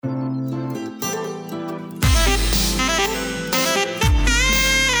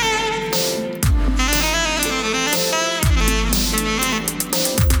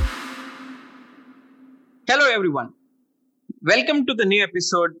everyone. Welcome to the new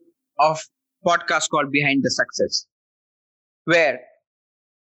episode of podcast called Behind the Success, where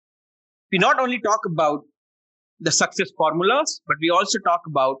we not only talk about the success formulas, but we also talk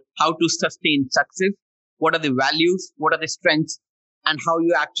about how to sustain success, what are the values, what are the strengths, and how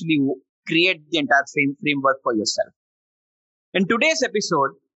you actually create the entire framework for yourself. In today's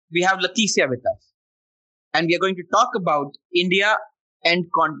episode, we have Leticia with us, and we are going to talk about India and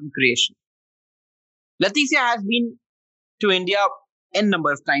content creation. Leticia has been to India n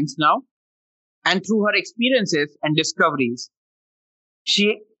number of times now, and through her experiences and discoveries,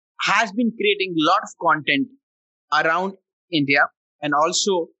 she has been creating a lot of content around India and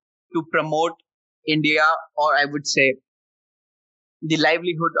also to promote India, or I would say the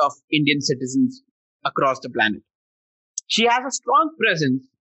livelihood of Indian citizens across the planet. She has a strong presence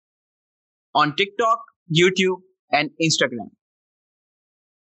on TikTok, YouTube, and Instagram.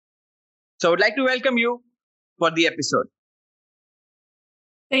 So I would like to welcome you for the episode.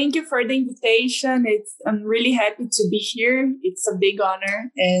 Thank you for the invitation. I'm really happy to be here. It's a big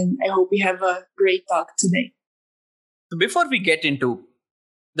honor, and I hope we have a great talk today. So before we get into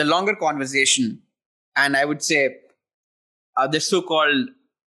the longer conversation, and I would say the so-called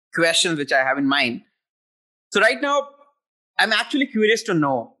questions which I have in mind. So right now, I'm actually curious to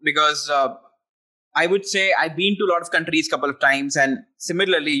know because I would say I've been to a lot of countries a couple of times, and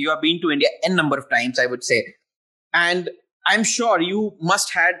similarly, you have been to India n number of times, I would say. And I'm sure you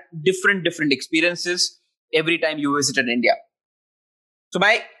must had different experiences every time you visited India. So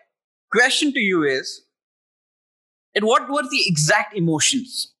my question to you is, and what were the exact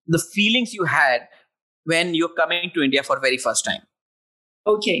emotions, the feelings you had when you're coming to India for very first time?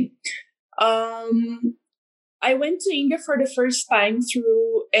 Okay. I went to India for the first time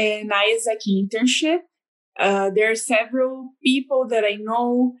through an ISAC internship. There are several people that I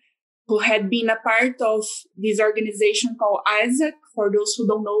know who had been a part of this organization called ISAC. For those who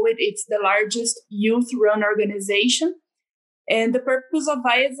don't know it, it's the largest youth-run organization. And the purpose of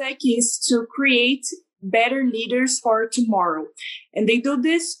ISAC is to create better leaders for tomorrow. And they do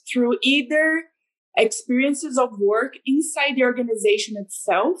this through either experiences of work inside the organization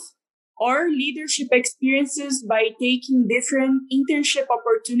itself or leadership experiences by taking different internship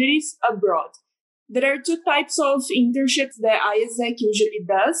opportunities abroad. There are two types of internships that ISAC usually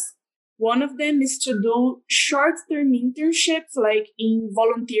does. One of them is to do short-term internships, like in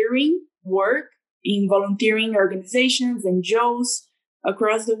volunteering work, in volunteering organizations, NGOs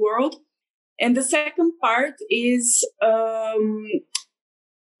across the world. And the second part is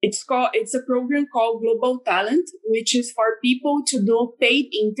it's a program called Global Talent, which is for people to do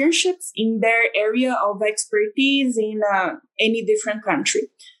paid internships in their area of expertise in any different country.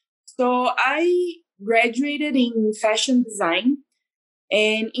 So I graduated in fashion design.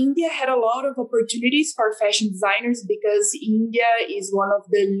 And India had a lot of opportunities for fashion designers because India is one of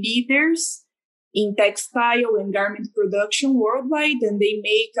the leaders in textile and garment production worldwide. And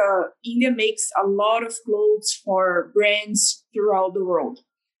India makes a lot of clothes for brands throughout the world.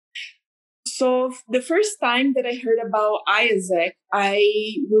 So the first time that I heard about ISAC, I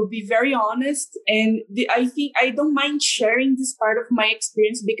will be very honest. And I think I don't mind sharing this part of my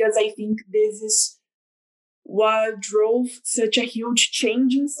experience because I think this is what drove such a huge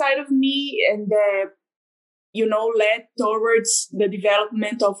change inside of me and led towards the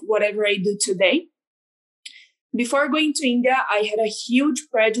development of whatever I do today. Before going to India, I had a huge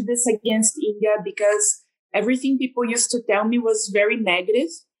prejudice against India because everything people used to tell me was very negative.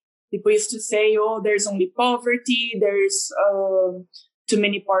 People used to say, oh, there's only poverty, there's too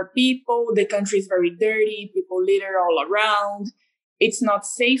many poor people, the country is very dirty, people litter all around. It's not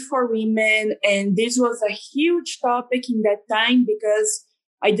safe for women. And this was a huge topic in that time because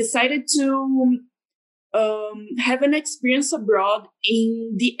I decided to have an experience abroad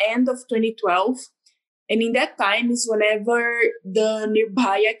in the end of 2012. And in that time is whenever the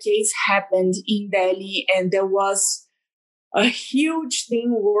Nirbhaya case happened in Delhi, and there was a huge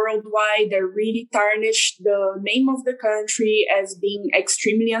thing worldwide that really tarnished the name of the country as being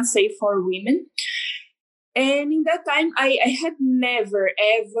extremely unsafe for women. And in that time, I had never,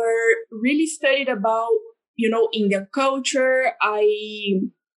 ever really studied about, Indian culture. I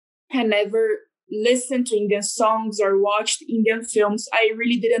had never listened to Indian songs or watched Indian films. I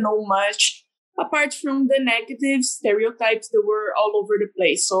really didn't know much, apart from the negative stereotypes that were all over the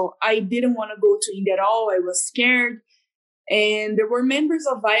place. So I didn't want to go to India at all. I was scared. And there were members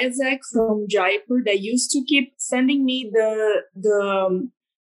of ISAC from Jaipur that used to keep sending me the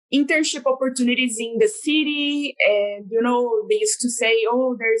internship opportunities in the city. And, they used to say,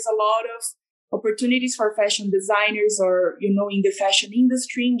 oh, there's a lot of opportunities for fashion designers or, in the fashion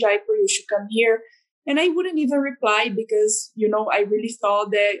industry in Jaipur, you should come here. And I wouldn't even reply because, I really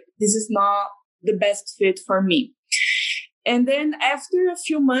thought that this is not the best fit for me. And then after a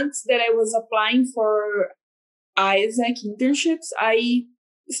few months that I was applying for ISEC internships, I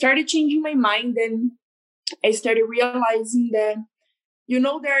started changing my mind, and I started realizing that,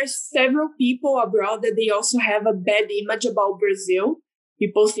 there are several people abroad that they also have a bad image about Brazil.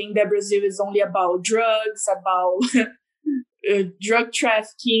 People think that Brazil is only about drugs, about drug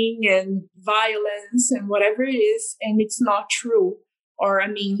trafficking and violence and whatever it is. And it's not true. Or,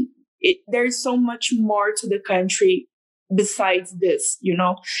 there's so much more to the country besides this,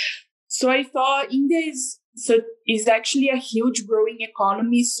 So I thought India is actually a huge growing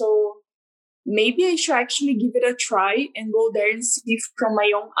economy. So maybe I should actually give it a try and go there and see from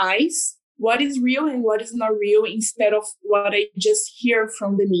my own eyes what is real and what is not real, instead of what I just hear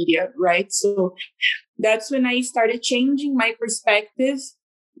from the media, right? So that's when I started changing my perspective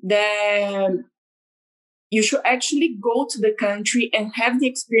that you should actually go to the country and have the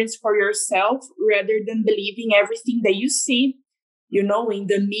experience for yourself rather than believing everything that you see, in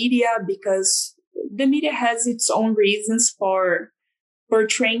the media, because the media has its own reasons for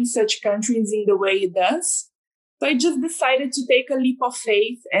portraying such countries in the way it does. So I just decided to take a leap of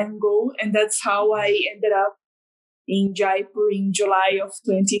faith and go. And that's how I ended up in Jaipur in July of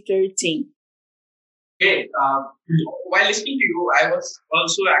 2013. Okay. While listening to you, I was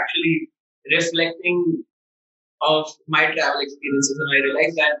also actually reflecting of my travel experiences, and I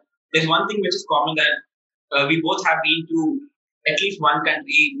realized that there's one thing which is common, that we both have been to at least one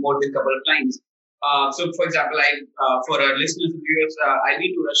country more than a couple of times. So, for example, for our listeners and viewers, I've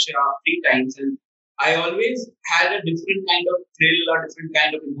been to Russia 3 times, and I always had a different kind of thrill or different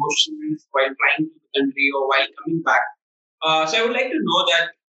kind of emotions while flying to the country or while coming back. So, I would like to know that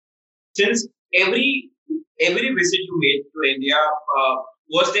since every visit you made to India,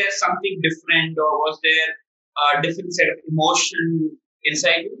 was there something different, or was there a different set of emotion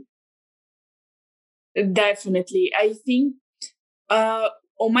inside you? Definitely. I think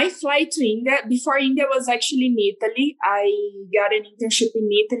on my flight to India, before India was actually in Italy, I got an internship in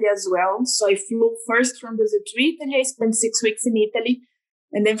Italy as well. So I flew first from Brazil to Italy. I spent 6 weeks in Italy.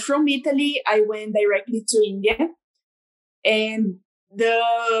 And then from Italy, I went directly to India. And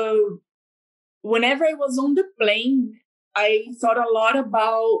whenever I was on the plane, I thought a lot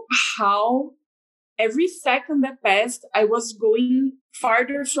about how every second that passed, I was going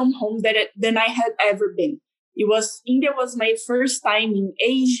farther from home than I had ever been. India was my first time in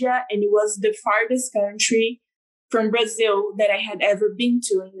Asia, and it was the farthest country from Brazil that I had ever been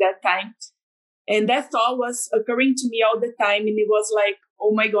to in that time. And that thought was occurring to me all the time. And it was like,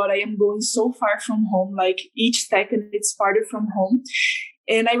 oh my God, I am going so far from home. Like each second it's farther from home.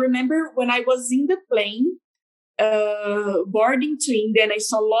 And I remember when I was in the plane, boarding to India, and I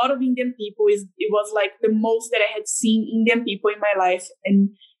saw a lot of Indian people. It was like the most that I had seen Indian people in my life. And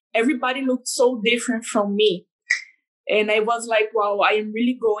everybody looked so different from me. And I was like, wow, I am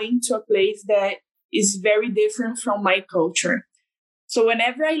really going to a place that is very different from my culture. So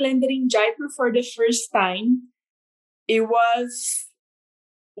whenever I landed in Jaipur for the first time, it was,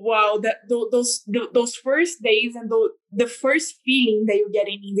 wow, those first days and the first feeling that you get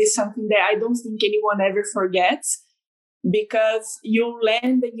in India is something that I don't think anyone ever forgets, because you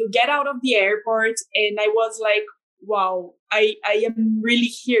land and you get out of the airport, and I was like, wow, I am really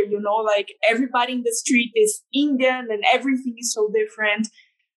here, like everybody in the street is Indian and everything is so different.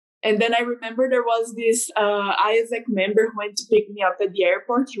 And then I remember there was this ISEC member who went to pick me up at the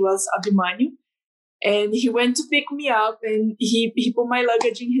airport. He was Abhimanyu. And he went to pick me up, and he put my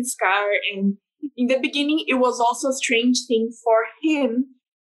luggage in his car. And in the beginning, it was also a strange thing for him,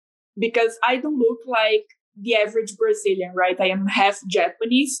 because I don't look like the average Brazilian, right? I am half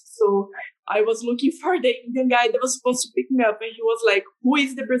Japanese. So I was looking for the Indian guy that was supposed to pick me up. And he was like, who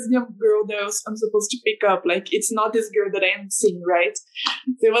is the Brazilian girl that I'm supposed to pick up? Like, it's not this girl that I am seeing, right?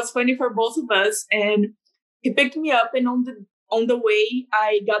 So it was funny for both of us. And he picked me up, and on the way,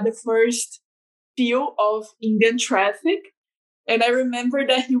 I got the first feel of Indian traffic. And I remember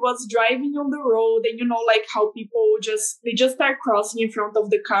that he was driving on the road, and like how people just start crossing in front of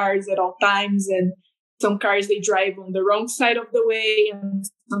the cars at all times, and some cars they drive on the wrong side of the way, and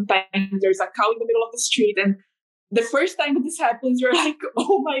sometimes there's a cow in the middle of the street. And the first time this happens, you're like,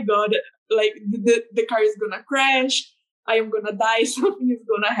 oh my God, like the car is gonna crash, I am gonna die, something is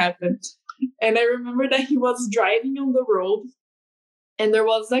gonna happen. And I remember that he was driving on the road, and there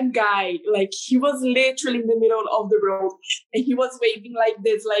was a guy, like he was literally in the middle of the road, and he was waving like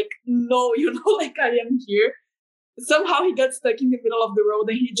this, like, no, like I am here. Somehow he got stuck in the middle of the road,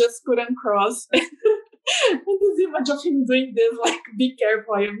 and he just couldn't cross. And this image of him doing this, like, be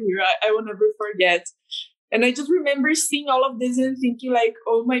careful, I am here. I will never forget. And I just remember seeing all of this and thinking, like,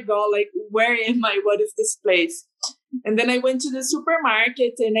 oh my God, like, where am I? What is this place? And then I went to the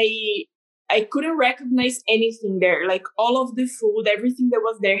supermarket and I couldn't recognize anything there. Like, all of the food, everything that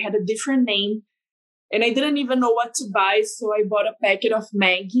was there had a different name. And I didn't even know what to buy. So I bought a packet of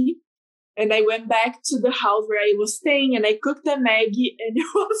Maggie. And I went back to the house where I was staying and I cooked the Maggie. And it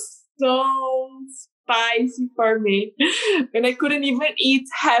was so spicy for me. And I couldn't even eat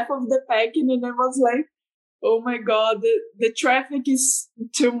half of the packet. And I was like, oh my God, the traffic is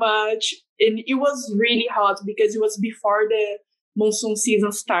too much. And it was really hot because it was before the monsoon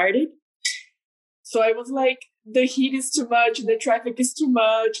season started. So I was like, the heat is too much, the traffic is too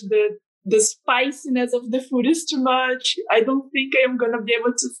much, the spiciness of the food is too much. I don't think I am going to be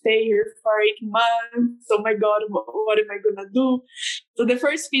able to stay here for 8 months. Oh my God, what am I going to do? So the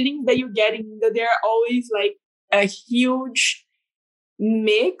first feeling that you get in that there are always like a huge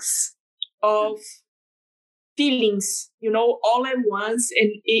mix of feelings, all at once.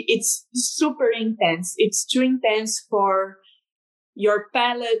 And it's super intense. It's too intense for your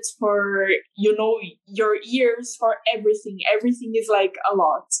palate, for, your ears, for everything. Everything is like a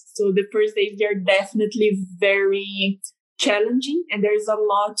lot. So the first days, they're definitely very challenging and there's a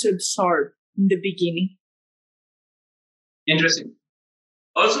lot to absorb in the beginning. Interesting.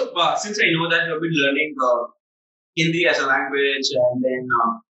 Also, since I know that you've been learning Hindi as a language and then,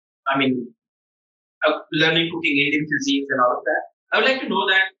 learning cooking Indian cuisines and all of that, I would like to know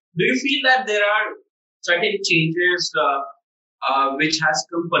that, do you feel that there are certain changes which has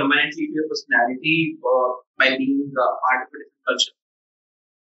come permanently to your personality by being part of a different culture?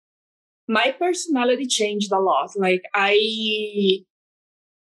 My personality changed a lot. Like,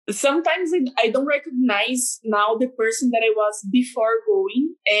 sometimes I don't recognize now the person that I was before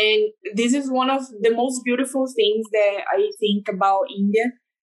going. And this is one of the most beautiful things that I think about India,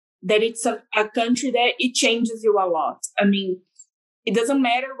 that it's a country that it changes you a lot. I mean, it doesn't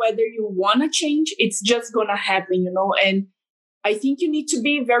matter whether you want to change, it's just going to happen, and I think you need to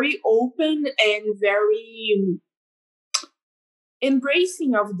be very open and very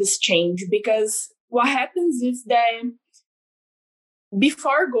embracing of this change, because what happens is that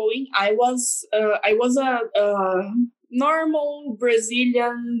before going, I was a normal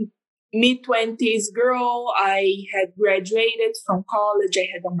Brazilian mid-20s girl. I had graduated from college. I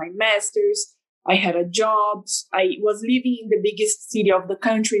had done my master's. I had a job. I was living in the biggest city of the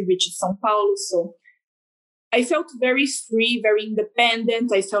country, which is São Paulo. So I felt very free, very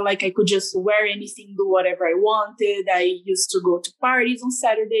independent. I felt like I could just wear anything, do whatever I wanted. I used to go to parties on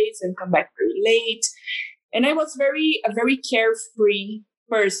Saturdays and come back very late. And I was a very carefree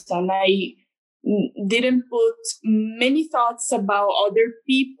person. I didn't put many thoughts about other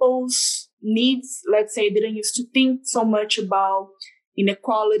people's needs. Let's say I didn't used to think so much about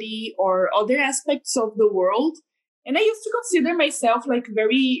inequality or other aspects of the world. And I used to consider myself like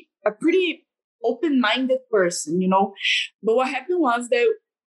a pretty open-minded person, But what happened was that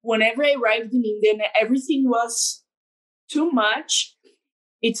whenever I arrived in India and everything was too much,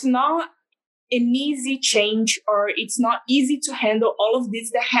 it's not an easy change, or it's not easy to handle all of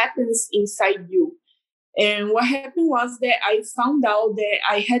this that happens inside you. And what happened was that I found out that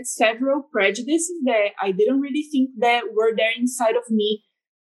I had several prejudices that I didn't really think that were there inside of me.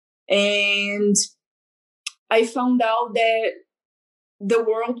 And I found out that the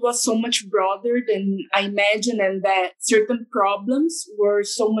world was so much broader than I imagined, and that certain problems were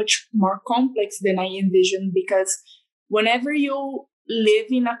so much more complex than I envisioned. Because whenever you live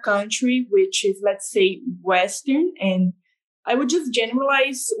in a country which is, let's say, Western, and I would just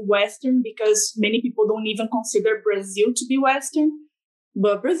generalize Western because many people don't even consider Brazil to be Western,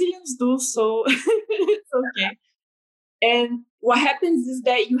 but Brazilians do, so it's okay. And what happens is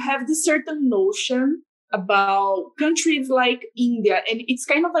that you have this certain notion about countries like India. And it's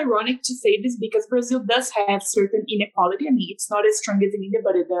kind of ironic to say this because Brazil does have certain inequality. I mean, it's not as strong as in India,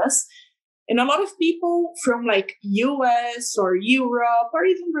 but it does. And a lot of people from like US or Europe or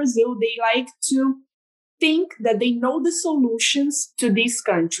even Brazil, they like to think that they know the solutions to these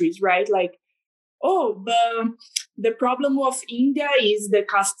countries, right? Like, oh, the problem of India is the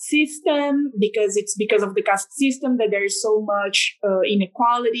caste system, because it's because of the caste system that there is so much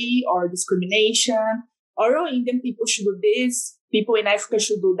inequality or discrimination. Or, oh, Indian people should do this, people in Africa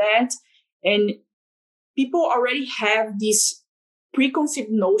should do that. And people already have these preconceived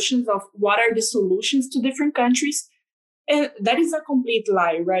notions of what are the solutions to different countries. And that is a complete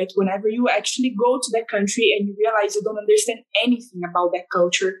lie, right? Whenever you actually go to that country and you realize you don't understand anything about that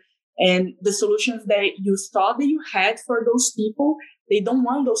culture, and the solutions that you thought that you had for those people, They don't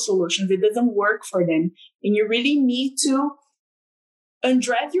want those solutions. It doesn't work for them. And you really need to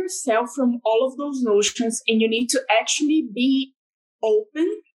undress yourself from all of those notions, and you need to actually be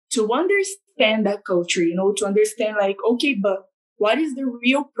open to understand that culture, to understand like, okay, but what is the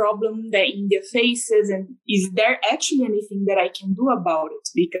real problem that India faces? And is there actually anything that I can do about it?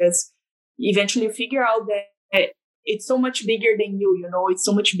 Because eventually you figure out that it's so much bigger than you, it's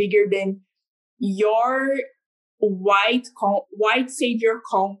so much bigger than your white savior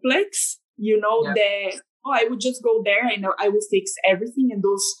complex, that, I would just go there and I will fix everything. And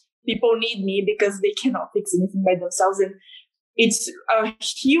those people need me because they cannot fix anything by themselves. And it's a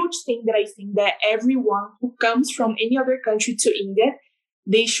huge thing that I think that everyone who comes from any other country to India,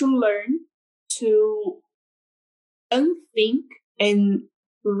 they should learn to unthink and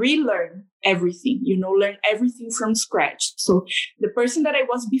relearn everything, learn everything from scratch. So the person that I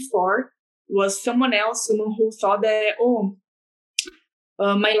was before was someone who thought that,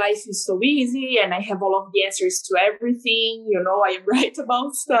 my life is so easy and I have all of the answers to everything, I am right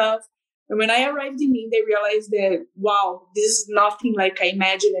about stuff. And when I arrived in India, I realized that, wow, this is nothing like I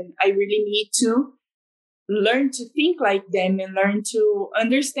imagined. And I really need to learn to think like them and learn to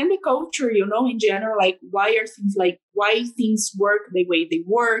understand the culture, in general, like why things work the way they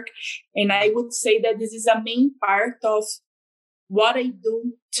work. And I would say that this is a main part of what I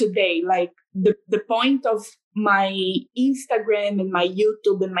do today. Like the point of my Instagram and my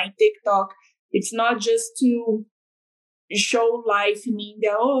YouTube and my TikTok, it's not just to show life in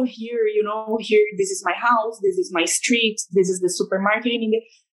India. Oh, here, this is my house, this is my street, this is the supermarket in India.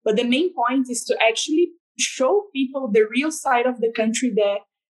 But the main point is to actually show people the real side of the country that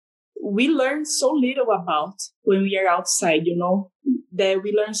we learn so little about when we are outside, that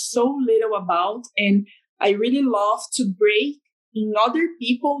we learn so little about. And I really love to break in other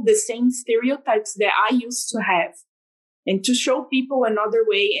people the same stereotypes that I used to have, and to show people another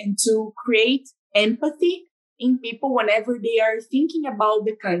way and to create empathy in people whenever they are thinking about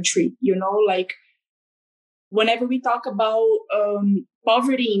the country, like whenever we talk about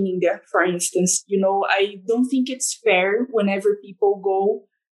poverty in India, for instance, I don't think it's fair whenever people go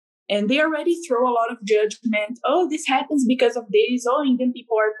and they already throw a lot of judgment. Oh, this happens because of this. Oh, Indian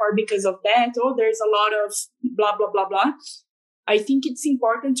people are poor because of that. Oh, there's a lot of blah, blah, blah, blah. I think it's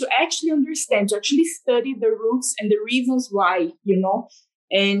important to actually understand, to actually study the roots and the reasons why,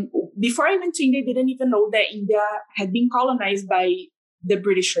 And before I went to India, I didn't even know that India had been colonized by the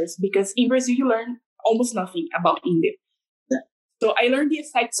Britishers, because in Brazil, you learn almost nothing about India. So I learned the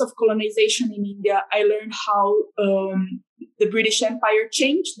effects of colonization in India. I learned how the British Empire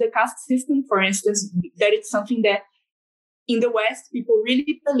changed the caste system, for instance, that it's something that in the West, people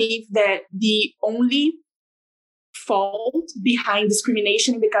really believe that the only fault behind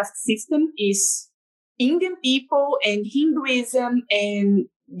discrimination in the caste system is Indian people and Hinduism, and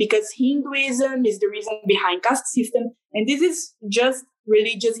because Hinduism is the reason behind caste system. And this is just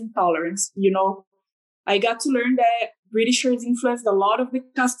religious intolerance. I got to learn that Britishers influenced a lot of the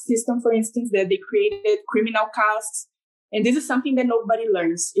caste system, for instance, that they created criminal castes. And this is something that nobody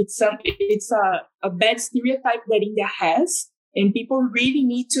learns. It's a bad stereotype that India has, and people really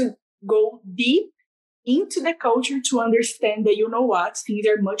need to go deep into the culture to understand that, things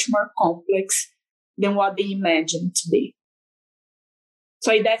are much more complex than what they imagine to be.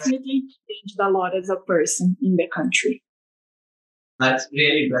 So I definitely changed a lot as a person in the country. That's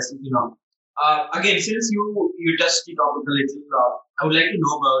really impressive, Again, since you touched the topic a little, I would like to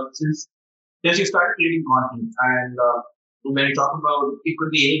know about, since you started creating content, and when you talk about, it could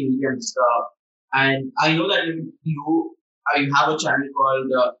be any mediums, and I know that you have a channel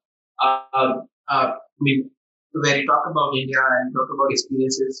called where you talk about India and talk about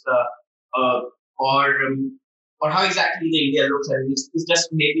experiences, or how exactly the India looks. And it's just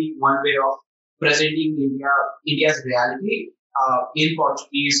maybe one way of presenting India's reality in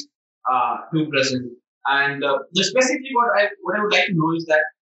Portuguese to Brazil. And specifically, what I would like to know is that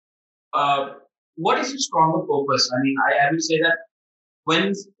what is your stronger purpose? I mean, I would say that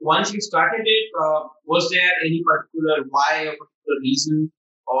once you started it, was there any particular why or particular reason,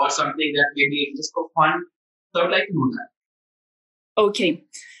 or something that maybe just for fun? So I would like to know that. Okay.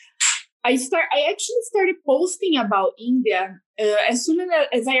 I actually started posting about India as soon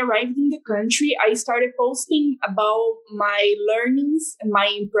as I arrived in the country. I started posting about my learnings and my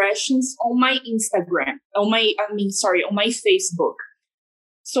impressions on my Instagram, on my Facebook.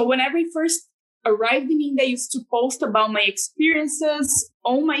 So whenever I first arrived in India, I used to post about my experiences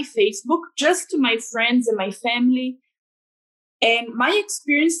on my Facebook, just to my friends and my family. And my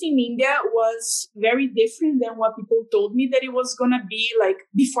experience in India was very different than what people told me that it was going to be. Like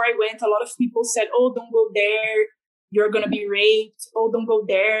before I went, a lot of people said, oh, don't go there. you're going to be raped. Oh, don't go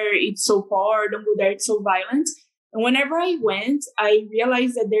there. It's so poor. Don't go there. It's so violent. And whenever I went, I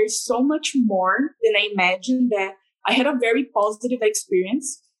realized that there's so much more than I imagined, that I had a very positive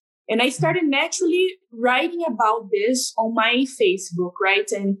experience. And I started naturally writing about this on my Facebook,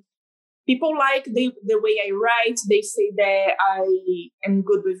 right? And people like the way I write. They say that I am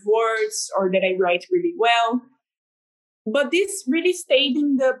good with words or that I write really well. But this really stayed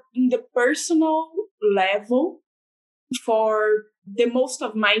in the personal level for the most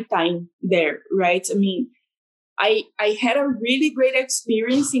of my time there, right? I mean, I had a really great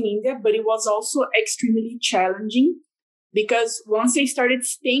experience in India, but it was also extremely challenging because once I started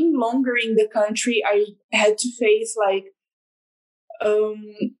staying longer in the country, I had to face like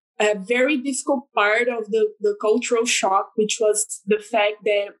a very difficult part of the cultural shock, which was the fact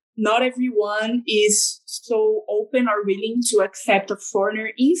that not everyone is so open or willing to accept a foreigner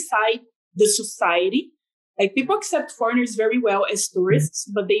inside the society. Like people accept foreigners very well as tourists,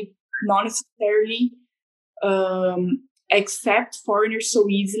 but they not necessarily accept foreigners so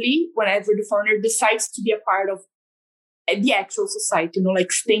easily whenever the foreigner decides to be a part of the actual society,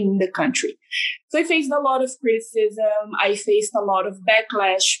 like staying in the country. So I faced a lot of criticism. I faced a lot of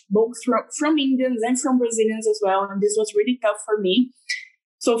backlash, both from Indians and from Brazilians as well. And this was really tough for me.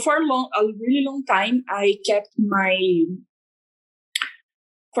 So for a really long time, I kept my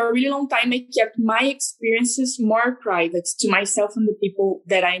experiences more private to myself and the people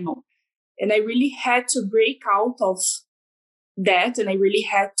that I know. And I really had to break out of that. And I really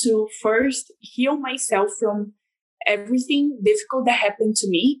had to first heal myself from everything difficult that happened to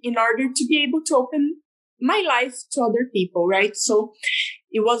me in order to be able to open my life to other people, right? So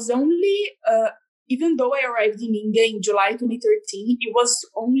it was only, even though I arrived in India in July 2013, it was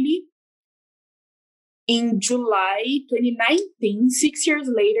only in July 2019, 6 years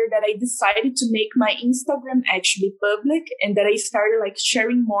later, that I decided to make my Instagram actually public and that I started like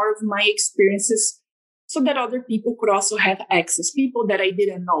sharing more of my experiences so that other people could also have access, people that I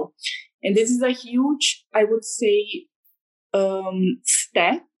didn't know. And this is a huge, I would say,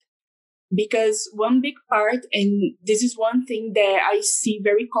 step, because one big part, and this is one thing that I see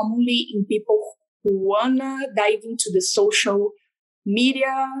very commonly in people who wanna dive into the social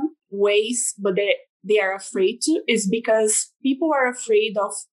media ways, but they are afraid to, is because people are afraid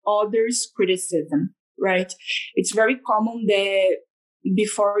of others' criticism, right? It's very common that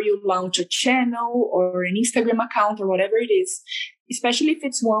before you launch a channel or an Instagram account or whatever it is, especially if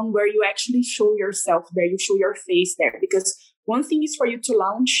it's one where you actually show yourself there, you show your face there. Because one thing is for you to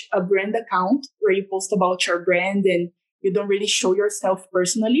launch a brand account where you post about your brand and you don't really show yourself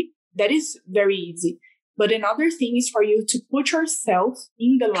personally. That is very easy. But another thing is for you to put yourself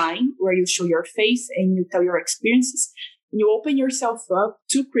in the line where you show your face and you tell your experiences and you open yourself up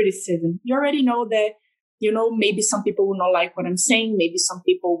to criticism. You already know that, maybe some people will not like what I'm saying. Maybe some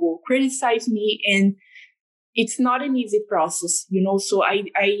people will criticize me, and it's not an easy process, So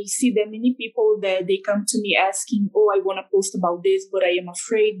I see that many people that they come to me asking, oh, I want to post about this, but I am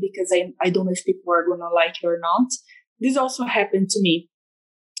afraid because I don't know if people are going to like it or not. This also happened to me.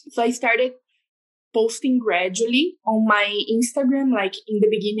 So I started posting gradually on my Instagram. Like in the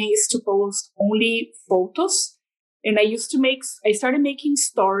beginning, I used to post only photos. And I started making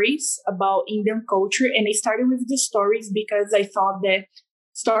stories about Indian culture. And I started with the stories because I thought that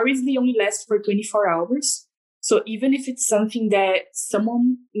stories, they only last for 24 hours. So even if it's something that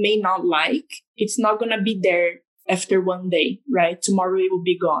someone may not like, it's not going to be there after one day, right? Tomorrow it will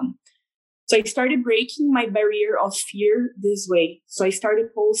be gone. So I started breaking my barrier of fear this way. So I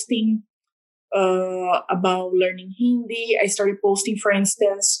started posting about learning Hindi. I started posting, for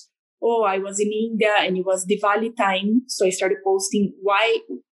instance, I was in India and it was Diwali time. So I started posting why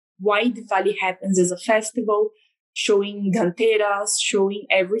Diwali happens as a festival, showing Dhanteras, showing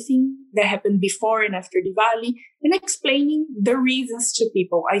everything that happened before and after Diwali, and explaining the reasons to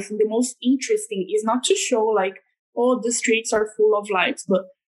people. I think the most interesting is not to show like, the streets are full of lights, but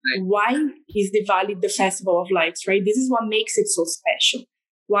why is Diwali the festival of lights, right? This is what makes it so special.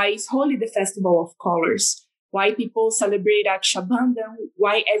 Why is Holi the festival of colors? Why people celebrate Raksha Bandhan?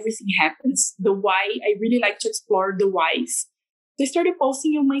 Why everything happens? The why, I really like to explore the whys. So I started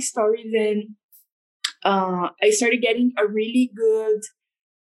posting on my stories, and I started getting a really good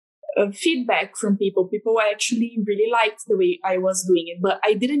feedback from people. People actually really liked the way I was doing it, but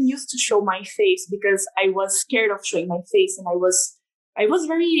I didn't used to show my face because I was scared of showing my face, and I was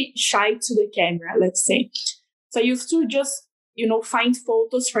very shy to the camera, let's say. So I used to just, find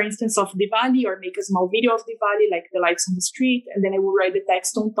photos, for instance, of Diwali, or make a small video of Diwali, like the lights on the street, and then I would write the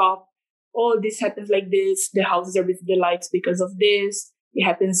text on top. Oh, this happens like this. The houses are with the lights because of this. It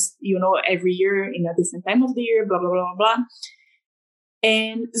happens, every year in a different time of the year, blah, blah, blah, blah.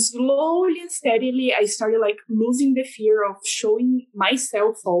 And slowly and steadily, I started like losing the fear of showing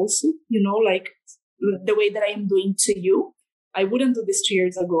myself also, like the way that I am doing to you. I wouldn't do this 2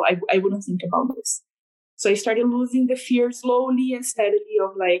 years ago. I wouldn't think about this. So I started losing the fear slowly and steadily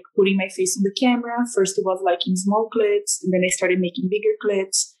of like putting my face on the camera. First, it was like in small clips, and then I started making bigger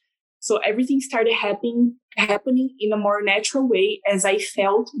clips. So everything started happening in a more natural way as I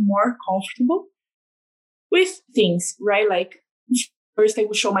felt more comfortable with things, right? Like first I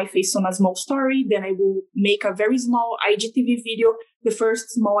will show my face on a small story, then I will make a very small IGTV video. The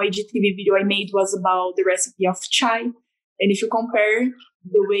first small IGTV video I made was about the recipe of chai. And if you compare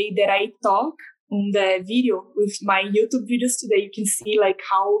the way that I talk on the video with my YouTube videos today, you can see like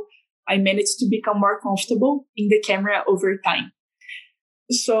how I managed to become more comfortable in the camera over time.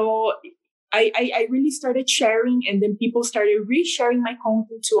 So I really started sharing, and then people started resharing my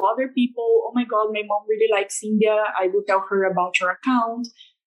content to other people. Oh my God, my mom really likes India. I will tell her about your account.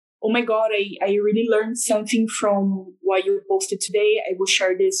 Oh my God, I really learned something from what you posted today. I will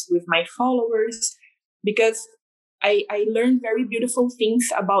share this with my followers, because I learned very beautiful things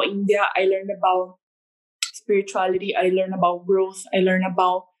about India. I learned about spirituality. I learned about growth. I learned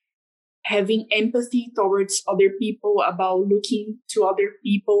about having empathy towards other people, about looking to other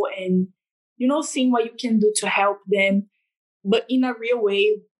people and, seeing what you can do to help them, but in a real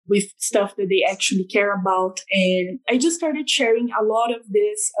way with stuff that they actually care about. And I just started sharing a lot of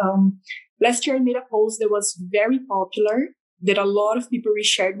this. Last year I made a post that was very popular, that a lot of people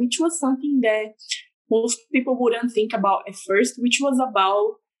reshared, which was something that most people wouldn't think about at first, which was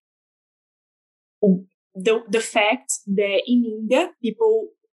about the fact that in India, people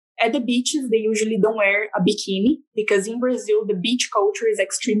at the beaches, they usually don't wear a bikini, because in Brazil, the beach culture is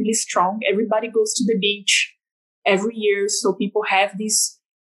extremely strong. Everybody goes to the beach every year. So people have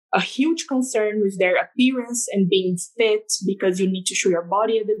a huge concern with their appearance and being fit, because you need to show your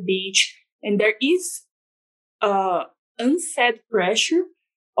body at the beach. And there is unsaid pressure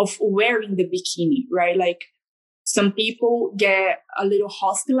of wearing the bikini, right? Like some people get a little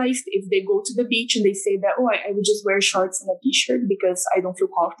hostilized if they go to the beach and they say that, oh, I would just wear shorts and a t-shirt because I don't feel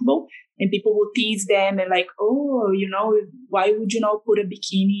comfortable. And people will tease them and like, oh, why would you not put a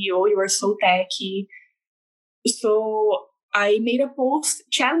bikini? Oh, you are so tacky. So I made a post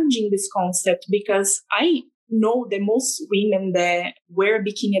challenging this concept, because I know that most women that wear a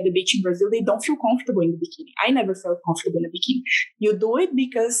bikini at the beach in Brazil, they don't feel comfortable in the bikini. I never felt comfortable in a bikini. You do it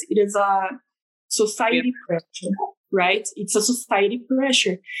because it is a society pressure, right? It's a society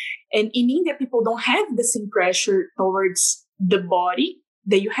pressure. And in India, people don't have the same pressure towards the body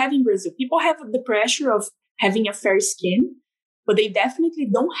that you have in Brazil. People have the pressure of having a fair skin, but they definitely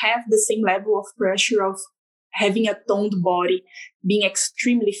don't have the same level of pressure of having a toned body, being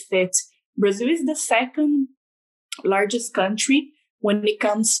extremely fit. Brazil is the second largest country when it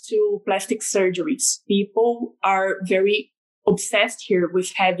comes to plastic surgeries. People are very obsessed here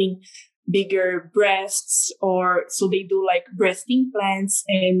with having bigger breasts, or so they do like breast implants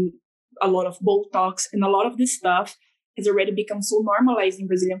and a lot of Botox, and a lot of this stuff has already become so normalized in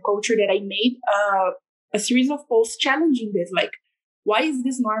Brazilian culture that I made a series of posts challenging this. Like, why is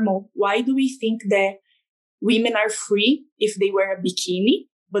this normal? Why do we think that women are free if they wear a bikini,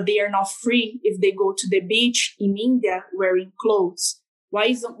 but they are not free if they go to the beach in India wearing clothes? Why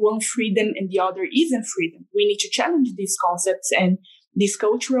is one freedom and the other isn't freedom? We need to challenge these concepts, and this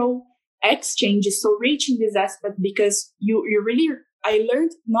cultural exchange is so rich in this aspect, because I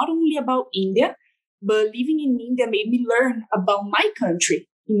learned not only about India, but living in India made me learn about my country.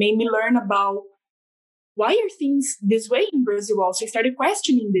 It made me learn about why are things this way in Brazil also. I started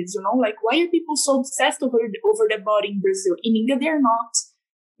questioning this, like why are people so obsessed over the body in Brazil? In India, they're not.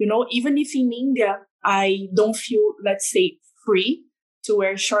 Even if in India, I don't feel, let's say, free to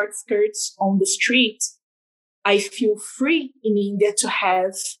wear short skirts on the street, I feel free in India to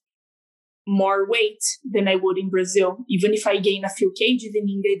have more weight than I would in Brazil. Even if I gain a few kgs in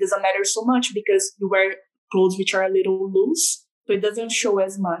India, it doesn't matter so much, because you wear clothes which are a little loose, so it doesn't show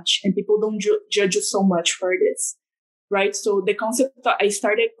as much, and people don't judge you so much for this, right? So I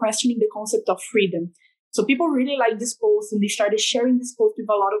started questioning the concept of freedom. So people really liked this post, and they started sharing this post with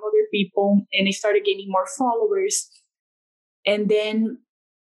a lot of other people, and I started gaining more followers. And then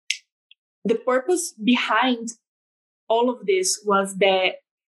the purpose behind all of this was that,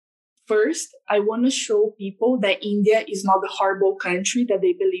 first, I want to show people that India is not the horrible country that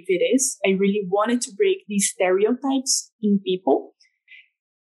they believe it is. I really wanted to break these stereotypes in people.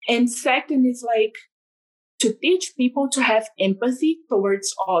 And second is like to teach people to have empathy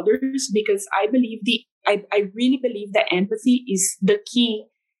towards others, because I believe the I really believe that empathy is the key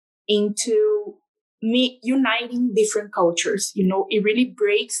into me uniting different cultures. It really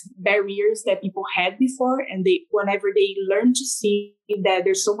breaks barriers that people had before, and whenever they learn to see that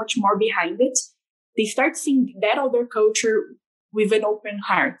there's so much more behind it, they start seeing that other culture with an open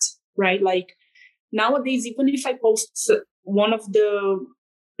heart, right? Like nowadays, even if I post one of the,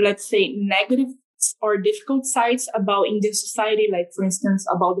 let's say, negative or difficult sides about Indian society, like for instance,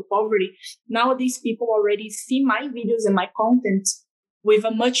 about the poverty, nowadays people already see my videos and my content with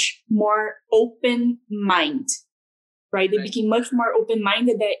a much more open mind, right? They became much more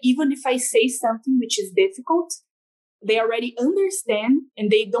open-minded that even if I say something which is difficult, they already understand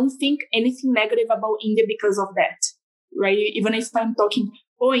and they don't think anything negative about India because of that, right? Even if I'm talking,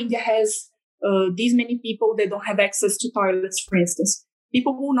 India has these many people that don't have access to toilets, for instance.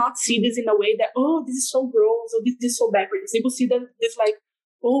 People will not see this in a way that, this is so gross or this is so backwards. They will see that it's like,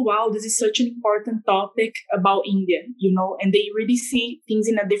 oh, wow, this is such an important topic about India, and they really see things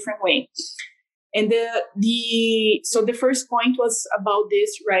in a different way. And so the first point was about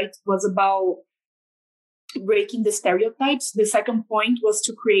this, right? Was about breaking the stereotypes. The second point was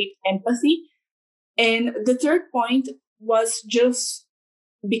to create empathy. And the third point was just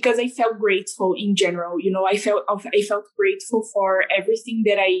because I felt grateful in general. I felt grateful for everything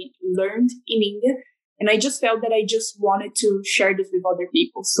that I learned in India. And I just felt that I just wanted to share this with other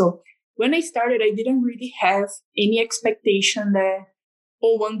people. So when I started, I didn't really have any expectation that,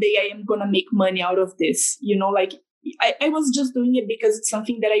 one day I am going to make money out of this. I was just doing it because it's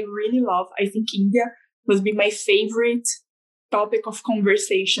something that I really love. I think India must be my favorite topic of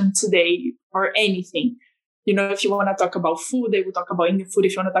conversation today or anything. If you want to talk about food, they will talk about Indian food.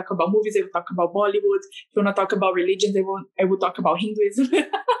 If you want to talk about movies, they will talk about Bollywood. If you want to talk about religion, I will talk about Hinduism.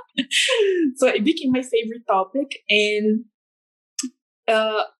 So it became my favorite topic. And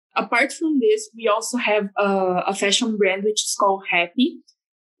apart from this, we also have a fashion brand which is called Happy,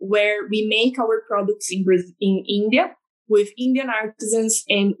 where we make our products in India with Indian artisans,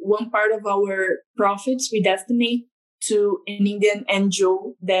 and one part of our profits we destinate to an Indian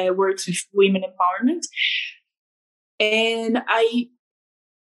NGO that works with women empowerment. And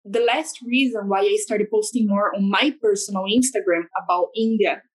the last reason why I started posting more on my personal Instagram about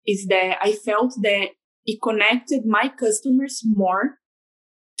India is that I felt that it connected my customers more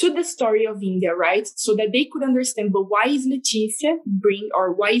to the story of India, right? So that they could understand, but why is Leticia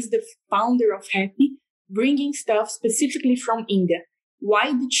why is the founder of Happy bringing stuff specifically from India?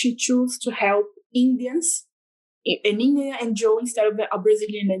 Why did she choose to help Indians, an Indian NGO instead of a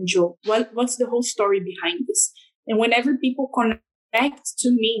Brazilian NGO? What's the whole story behind this? And whenever people connect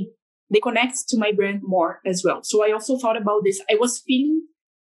to me, they connect to my brand more as well. So I also thought about this. I was feeling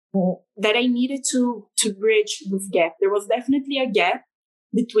that I needed to bridge this gap. There was definitely a gap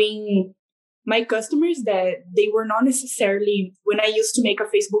between my customers that they were not necessarily, when I used to make a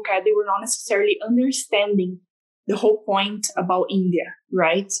Facebook ad, they were not necessarily understanding the whole point about India,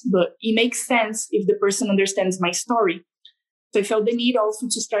 right? But it makes sense if the person understands my story. So I felt the need also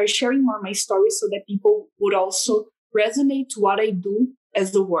to start sharing more my story so that people would also resonate to what I do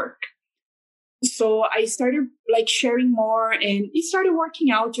as the work. So I started sharing more, and it started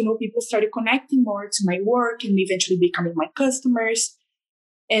working out. People started connecting more to my work and eventually becoming my customers.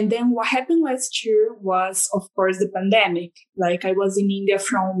 And then what happened last year was, of course, the pandemic. I was in India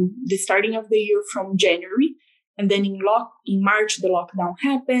from the starting of the year, from January. And then in March, the lockdown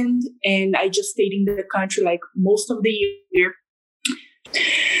happened. And I just stayed in the country most of the year.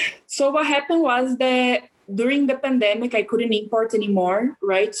 So what happened was that during the pandemic, I couldn't import anymore,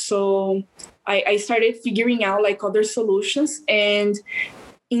 right? So I started figuring out other solutions. And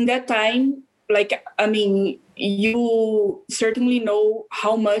in that time, you certainly know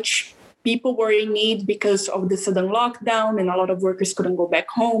how much people were in need because of the sudden lockdown, and a lot of workers couldn't go back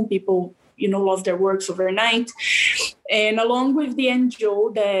home. People, lost their works overnight. And along with the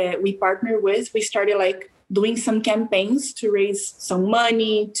NGO that we partner with, we started doing some campaigns to raise some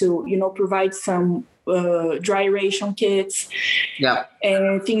money to, provide some dry ration kits,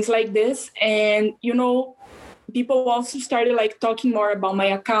 and things like this. And, people also started talking more about my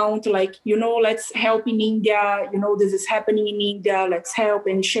account, let's help in India, this is happening in India, let's help,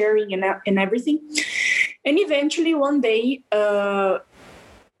 and sharing and everything. And eventually one day,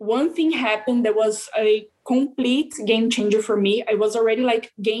 one thing happened that was a complete game changer for me. I was already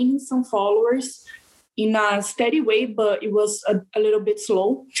gaining some followers in a steady way, but it was a little bit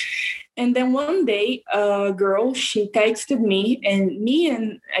slow. And then one day, a girl, she texted me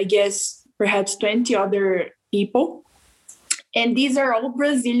and I guess perhaps 20 other people. And these are all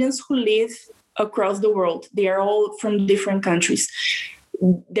Brazilians who live across the world. They are all from different countries.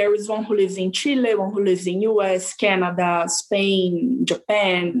 there is one who lives in Chile, one who lives in US, Canada, Spain,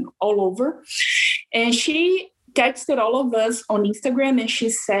 Japan, all over. And she texted all of us on Instagram and she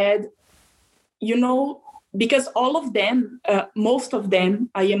said, because all of them, most of them,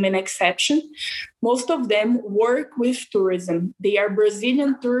 I am an exception, most of them work with tourism. They are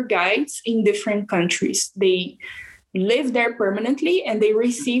Brazilian tour guides in different countries. They live there permanently and they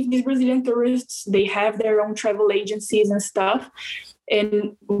receive these Brazilian tourists. They have their own travel agencies and stuff.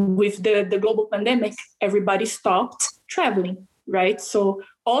 And with the global pandemic, everybody stopped traveling, right? So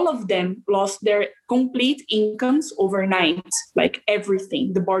all of them lost their complete incomes overnight, like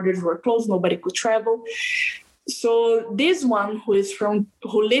everything. The borders were closed, nobody could travel. So this one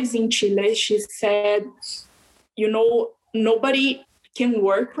who lives in Chile, she said, nobody can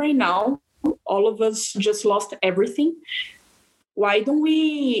work right now. All of us just lost everything. Why don't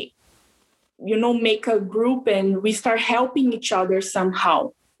we, make a group and we start helping each other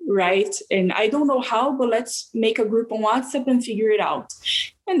somehow, right? And I don't know how, but let's make a group on WhatsApp and figure it out.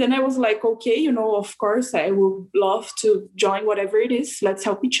 And then I was like, okay, of course, I would love to join whatever it is. Let's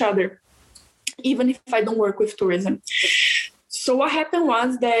help each other, even if I don't work with tourism. So what happened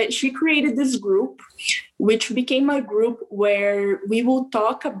was that she created this group, which became a group where we will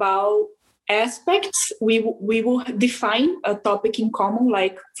talk about aspects. We will define a topic in common,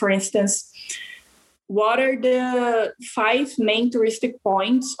 like, for instance, what are the 5 main touristic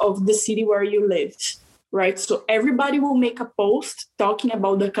points of the city where you live, right? So everybody will make a post talking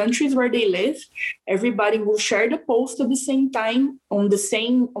about the countries where they live. Everybody will share the post at the same time, on the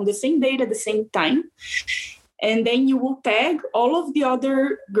same date at the same time. And then you will tag all of the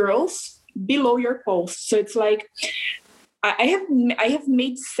other girls below your post. So it's like, I have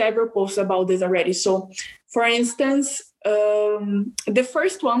made several posts about this already. So, for instance, the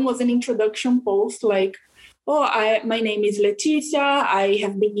first one was an introduction post like, my name is Leticia. I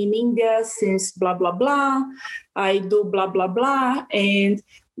have been in India since blah, blah, blah. I do blah, blah, blah. And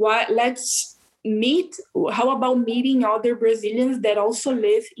let's meet. How about meeting other Brazilians that also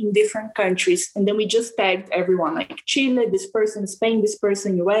live in different countries? And then we just tagged everyone, like Chile, this person, Spain, this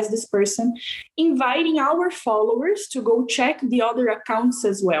person, US, this person, inviting our followers to go check the other accounts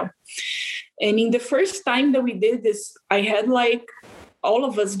as well. And in the first time that we did this, I had all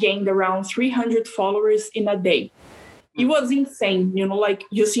of us gained around 300 followers in a day. It was insane,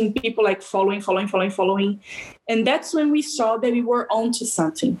 you seeing people following. And that's when we saw that we were onto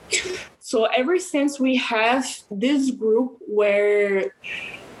something. So ever since we have this group where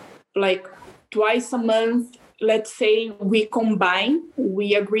twice a month, let's say we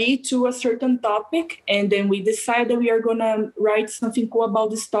agree to a certain topic, and then we decide that we are going to write something cool about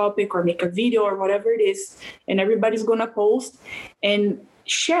this topic or make a video or whatever it is. And everybody's going to post and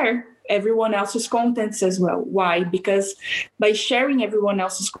share everyone else's contents as well. Why? Because by sharing everyone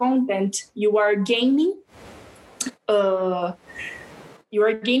else's content, you are gaining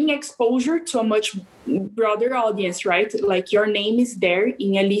exposure to a much broader audience, right? Like your name is there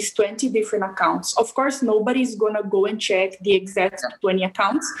in at least 20 different accounts. Of course, nobody's going to go and check the exact 20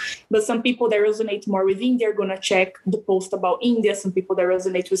 accounts, but some people that resonate more with India are going to check the post about India. Some people that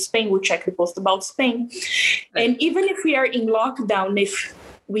resonate with Spain will check the post about Spain. And even if we are in lockdown, if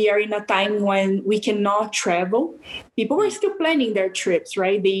we are in a time when we cannot travel, people are still planning their trips,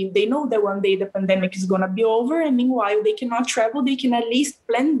 right? They know that one day the pandemic is going to be over, and meanwhile they cannot travel. They can at least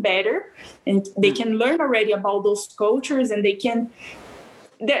plan better, and they can learn already about those cultures, and they can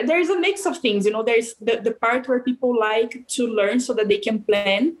there's a mix of things, there's the part where people like to learn so that they can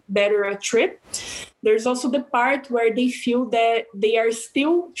plan better a trip. There's also the part where they feel that they are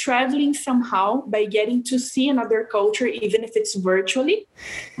still traveling somehow by getting to see another culture, even if it's virtually.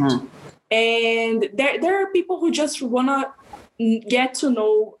 And there are people who just want to get to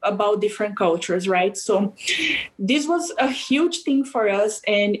know about different cultures, right? So this was a huge thing for us,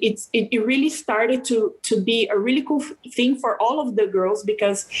 and it really started to be a really cool thing for all of the girls,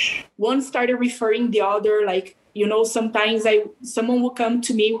 because one started referring the other, sometimes someone will come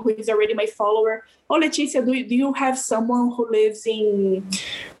to me who is already my follower. Oh, Leticia, do you have someone who lives in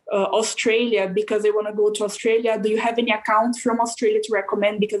Australia, because I want to go to Australia? Do you have any account from Australia to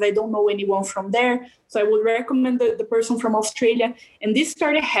recommend, because I don't know anyone from there? So I would recommend the person from Australia. And this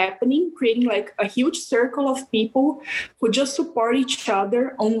started happening, creating a huge circle of people who just support each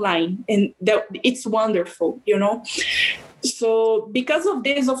other online. And it's wonderful, So because of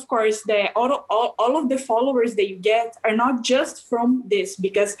this, of course, all of the followers that you get are not just from this,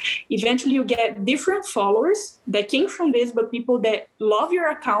 because eventually you get different followers that came from this, but people that love your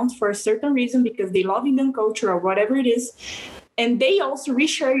account for a certain reason, because they love Indian culture or whatever it is. And they also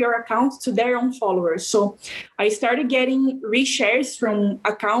reshare your account to their own followers. So I started getting reshares from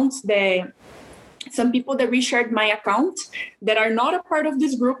accounts that some people that reshared my account that are not a part of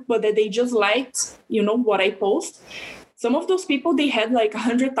this group, but that they just liked, what I post. Some of those people, they had like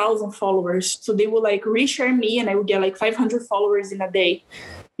 100,000 followers. So they would like reshare me and I would get like 500 followers in a day.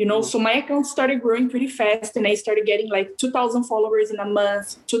 So my account started growing pretty fast and I started getting like 2,000 followers in a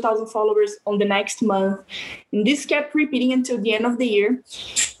month, 2,000 followers on the next month. And this kept repeating until the end of the year.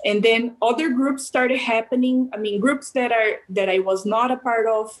 And then other groups started happening. I mean, groups that I was not a part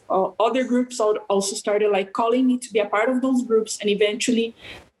of, other groups also started like calling me to be a part of those groups. And eventually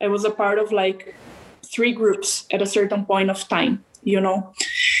I was a part of like 3 groups at a certain point of time,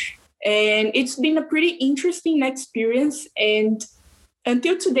 And it's been a pretty interesting experience. And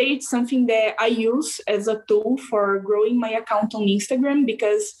until today, it's something that I use as a tool for growing my account on Instagram,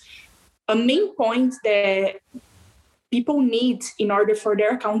 because a main point that people need in order for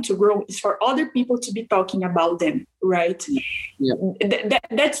their account to grow is for other people to be talking about them, right? Yeah.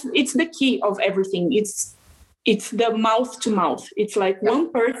 It's the key of everything. It's the mouth to mouth. It's like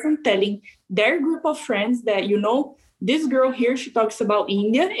one person telling their group of friends that, this girl here, she talks about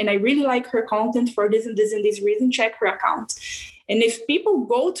India and I really like her content for this and this and this reason, check her account. And if people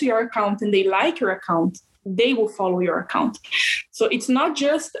go to your account and they like your account, they will follow your account. So it's not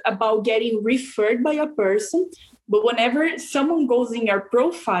just about getting referred by a person, but whenever someone goes in your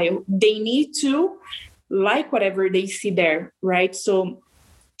profile, they need to like whatever they see there, right? So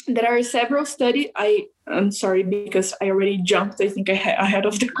there are several studies. I'm sorry, because I already jumped, I think, ahead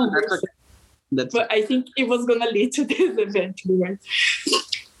of the conversation. But I think it was going to lead to this eventually, right?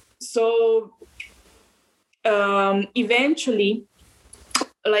 So eventually,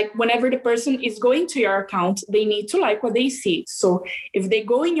 like whenever the person is going to your account, they need to like what they see. So if they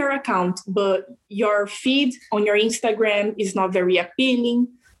go in your account, but your feed on your Instagram is not very appealing,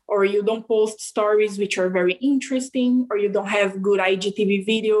 or you don't post stories which are very interesting, or you don't have good IGTV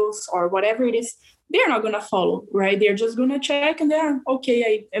videos or whatever it is, they're not going to follow, right? They're just going to check and they're, okay,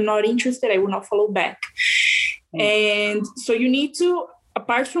 I am not interested. I will not follow back. And so you need to,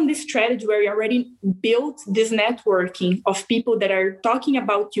 apart from this strategy where you already built this networking of people that are talking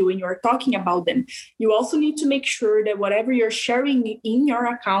about you and you're talking about them, you also need to make sure that whatever you're sharing in your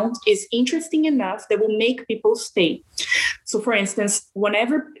account is interesting enough that will make people stay. So for instance,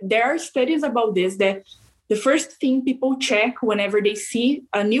 whenever there are studies about this, that the first thing people check whenever they see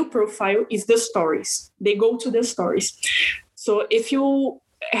a new profile is the stories. They go to the stories. So if you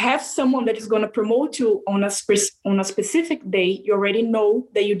have someone that is going to promote you on a specific day, you already know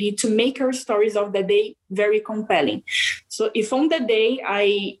that you need to make your stories of the day very compelling. So if on the day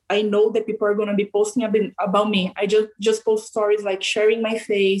I know that people are going to be posting about me, I just post stories like sharing my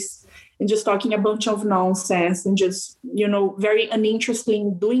face and just talking a bunch of nonsense and just, very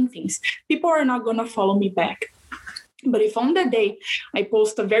uninteresting doing things, people are not going to follow me back. But if on the day I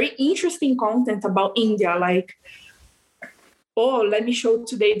post a very interesting content about India, like, oh, let me show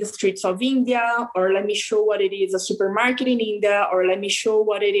today the streets of India, or let me show what it is, a supermarket in India, or let me show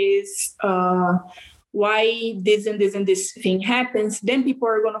what it is, why this and this and this thing happens, then people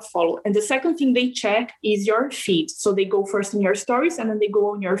are going to follow. And the second thing they check is your feed. So they go first in your stories and then they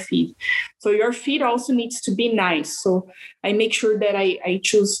go on your feed. So your feed also needs to be nice. So I make sure that I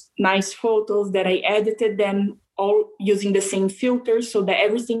choose nice photos, that I edited them all using the same filters so that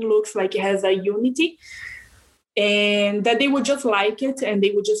everything looks like it has a unity. And that they would just like it and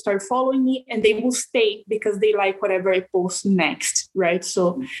they would just start following me and they will stay because they like whatever I post next, right?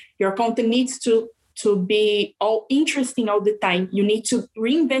 So your content needs to be all interesting all the time. You need to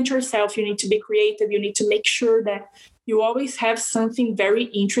reinvent yourself. You need to be creative. You need to make sure that you always have something very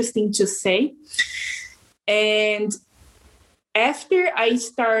interesting to say. And after I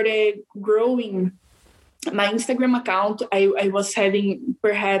started growing my Instagram account, I was having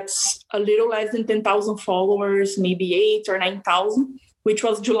perhaps a little less than 10,000 followers, maybe 8 or 9,000, which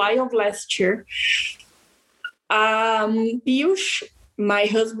was July of last year. Piyush, my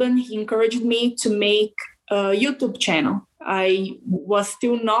husband, he encouraged me to make a YouTube channel. I was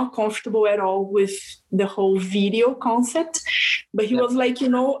still not comfortable at all with the whole video concept, but he was like,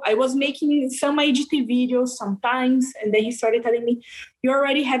 I was making some IGT videos sometimes, and then he started telling me, you're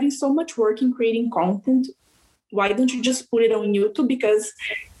already having so much work in creating content. Why don't you just put it on YouTube? Because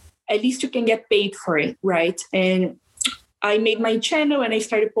at least you can get paid for it, right? And I made my channel and I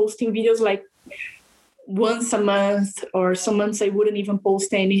started posting videos like once a month, or some months I wouldn't even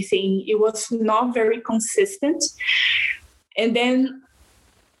post anything. It was not very consistent. And then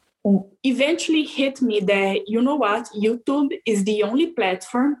eventually hit me that, you know what, YouTube is the only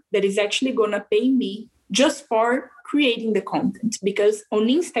platform that is actually going to pay me just for creating the content. Because on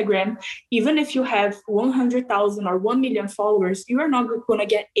Instagram, even if you have 100,000 or 1 million followers, you are not going to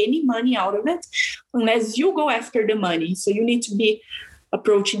get any money out of it unless you go after the money. So you need to be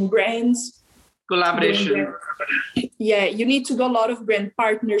approaching brands, collaboration. Yeah, you need to do a lot of brand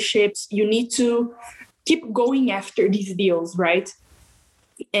partnerships. You need to keep going after these deals, right?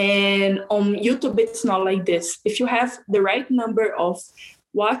 And on YouTube, it's not like this. If you have the right number of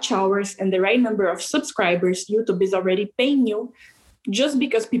watch hours and the right number of subscribers, YouTube is already paying you just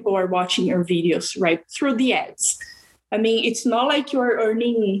because people are watching your videos, right? Through the ads. I mean, it's not like you're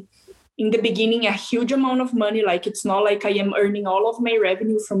earning in the beginning a huge amount of money. Like, it's not like I am earning all of my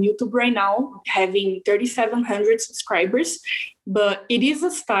revenue from YouTube right now, having 3,700 subscribers, but it is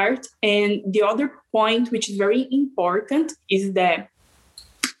a start. And the other point, which is very important, is that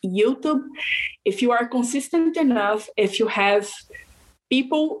YouTube, if you are consistent enough, if you have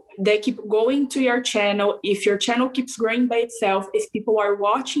people that keep going to your channel, if your channel keeps growing by itself, if people are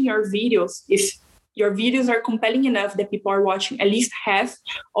watching your videos, if your videos are compelling enough that people are watching at least half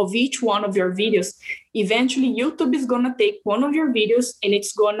of each one of your videos, eventually YouTube is going to take one of your videos and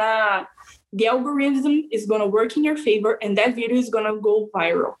the algorithm is going to work in your favor, and that video is going to go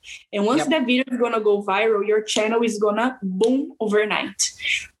viral. And once that video is going to go viral, your channel is going to boom overnight,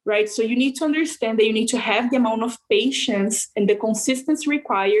 right? So you need to understand that you need to have the amount of patience and the consistency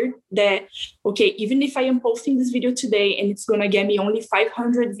required that, okay, even if I am posting this video today and it's going to get me only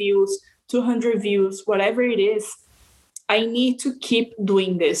 500 views, 200 views, whatever it is, I need to keep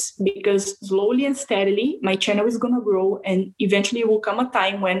doing this, because slowly and steadily, my channel is going to grow, and eventually will come a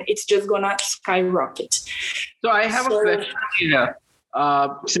time when it's just going to skyrocket. So I have a question here.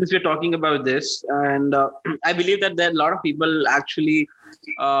 Since we're talking about this, and I believe that there are a lot of people actually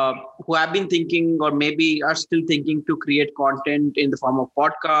who have been thinking, or maybe are still thinking, to create content in the form of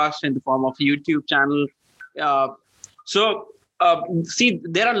podcast, in the form of YouTube channel. See,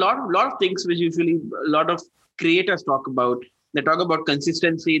 there are a lot of things which usually a lot of creators talk about. They talk about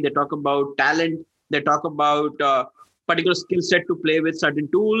consistency, they talk about talent, they talk about particular skill set to play with certain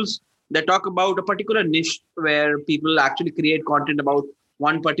tools. They talk about a particular niche where people actually create content about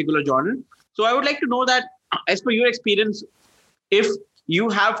one particular genre. So I would like to know that, as per your experience, if you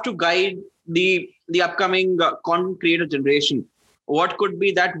have to guide the upcoming content creator generation, what could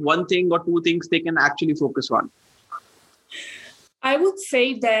be that one thing or two things they can actually focus on? I would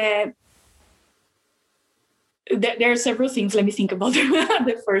say that there are several things. Let me think about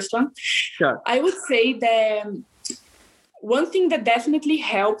the first one. Sure. I would say that one thing that definitely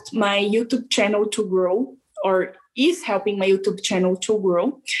helped my YouTube channel to grow, or is helping my YouTube channel to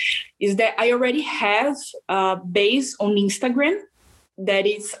grow, is that I already have a base on Instagram that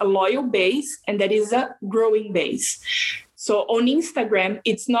is a loyal base and that is a growing base. So on Instagram,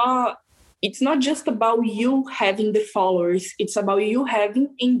 it's not just about you having the followers, it's about you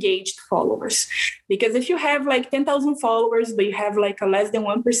having engaged followers. Because if you have like 10,000 followers, but you have like a less than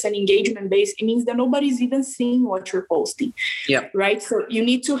 1% engagement base, it means that nobody's even seeing what you're posting. Yeah. Right? So you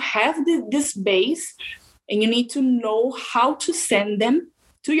need to have this base, and you need to know how to send them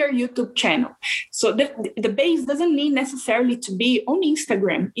to your YouTube channel. So the base doesn't need necessarily to be on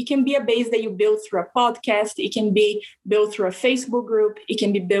Instagram. It can be a base that you build through a podcast. It can be built through a Facebook group. It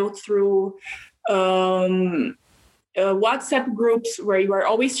can be built through WhatsApp groups where you are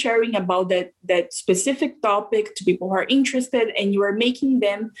always sharing about that specific topic to people who are interested, and you are making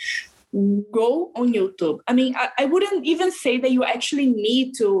them go on YouTube. I mean, I wouldn't even say that you actually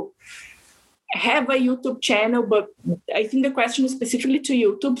need to have a YouTube channel, but I think the question is specifically to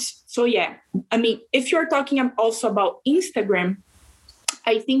YouTube. So yeah, I mean, if you're talking also about Instagram,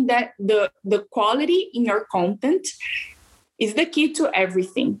 I think that the quality in your content is the key to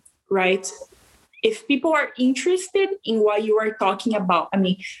everything, right? If people are interested in what you are talking about, I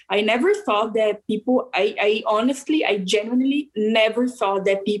mean, I never thought that people, I honestly, I genuinely never thought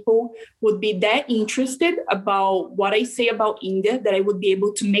that people would be that interested about what I say about India, that I would be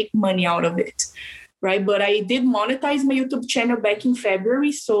able to make money out of it, right? But I did monetize my YouTube channel back in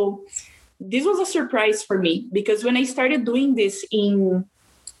February. So this was a surprise for me, because when I started doing this in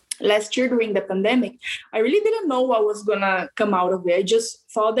last year during the pandemic, I really didn't know what was going to come out of it. I just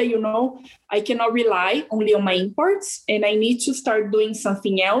thought that, I cannot rely only on my imports, and I need to start doing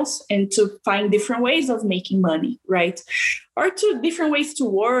something else and to find different ways of making money, right? Or different ways to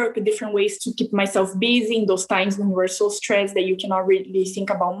work, different ways to keep myself busy in those times when you are so stressed that you cannot really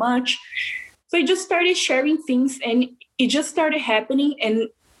think about much. So I just started sharing things, and it just started happening. And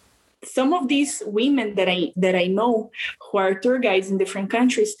some of these women that I know who are tour guides in different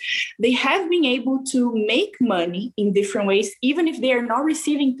countries, they have been able to make money in different ways, even if they are not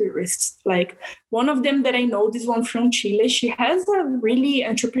receiving tourists. Like one of them that I know, this one from Chile, she has a really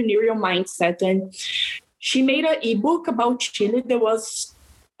entrepreneurial mindset, and she made an ebook about Chile that was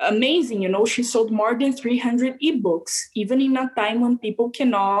amazing. She sold more than 300 ebooks, even in a time when people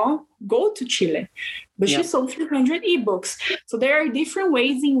cannot go to Chile. But she sold 300 ebooks. So there are different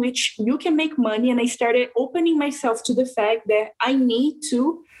ways in which you can make money. And I started opening myself to the fact that I need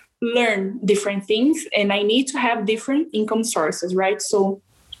to learn different things and I need to have different income sources, right? So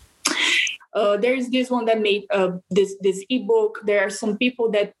there's this one that made this ebook. There are some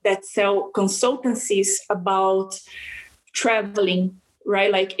people that sell consultancies about traveling,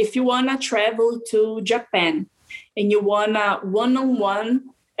 right? Like if you want to travel to Japan and you want a one-on-one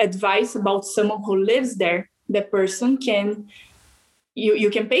advice about someone who lives there, the person can,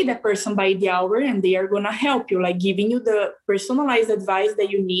 you can pay that person by the hour and they are going to help you, like giving you the personalized advice that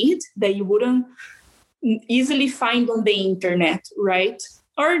you need, that you wouldn't easily find on the internet, right?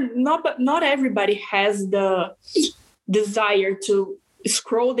 Or not, but not everybody has the desire to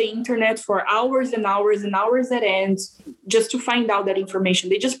scroll the internet for hours and hours and hours at end just to find out that information.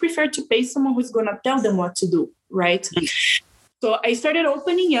 They just prefer to pay someone who's going to tell them what to do, right? So I started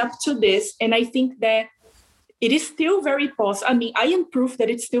opening up to this, and I think that it is still very possible. I mean, I am proof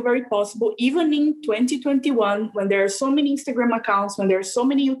that it's still very possible, even in 2021, when there are so many Instagram accounts, when there are so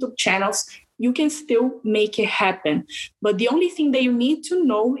many YouTube channels, you can still make it happen. But the only thing that you need to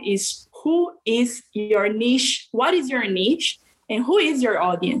know is who is your niche, what is your niche, and who is your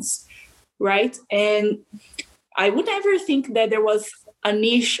audience, right? And I would never think that there was a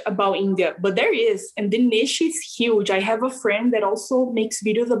niche about India, but there is, and the niche is huge. I have a friend that also makes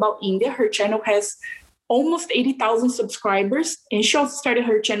videos about India. Her channel has almost 80,000 subscribers, and she also started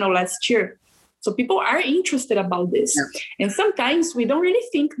her channel last year. So people are interested about this. Yeah. And sometimes we don't really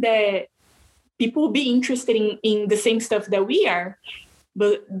think that people will be interested in the same stuff that we are,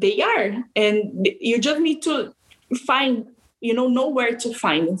 but they are. And you just need to find, know where to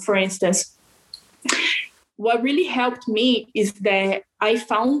find them. For instance, what really helped me is that I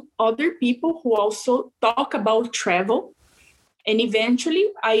found other people who also talk about travel. And eventually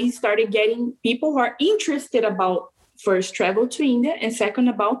I started getting people who are interested about first travel to India and second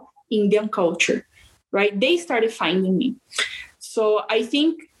about Indian culture, right? They started finding me. So I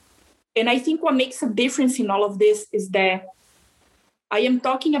think what makes a difference in all of this is that I am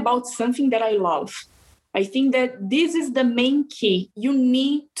talking about something that I love. I think that this is the main key. You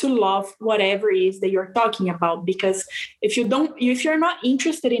need to love whatever it is that you're talking about, because if you're not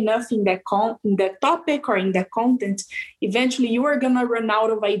interested enough in that topic or in that content, eventually you are gonna run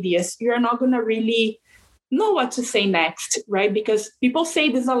out of ideas. You're not gonna really know what to say next, right? Because people say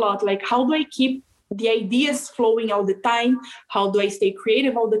this a lot, like, how do I keep the ideas flowing all the time? How do I stay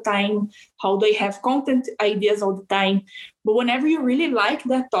creative all the time? How do I have content ideas all the time? But whenever you really like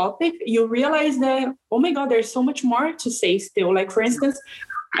that topic, you realize that, oh my God, there's so much more to say still. Like, for instance,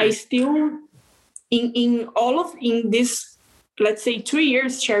 I still, in this, let's say 2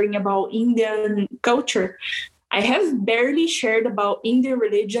 years sharing about Indian culture, I have barely shared about Indian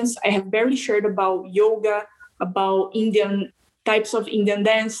religions. I have barely shared about yoga, about Indian types of Indian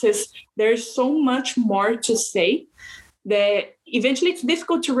dances. There's so much more to say that eventually it's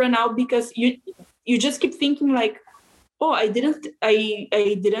difficult to run out, because you just keep thinking like, oh, I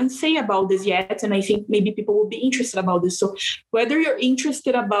didn't say about this yet, and I think maybe people will be interested about this. So whether you're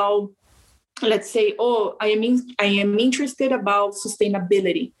interested about, let's say, oh, I am interested about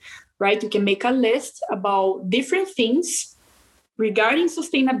sustainability, right? You can make a list about different things regarding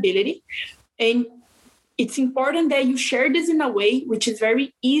sustainability, and it's important that you share this in a way which is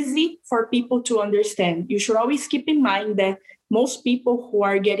very easy for people to understand. You should always keep in mind that most people who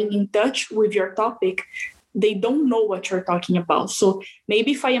are getting in touch with your topic, they don't know what you're talking about. So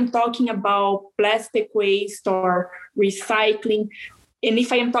maybe if I am talking about plastic waste or recycling, and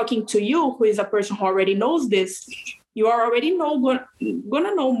if I am talking to you, who is a person who already knows this, you are already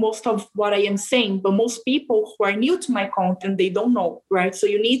gonna know most of what I am saying. But most people who are new to my content, they don't know, right? So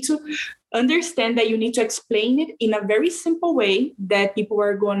you need to understand that you need to explain it in a very simple way that people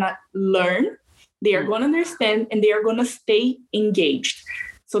are gonna learn, they are gonna understand, and they are gonna stay engaged.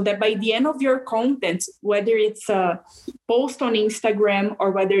 So that by the end of your content, whether it's a post on Instagram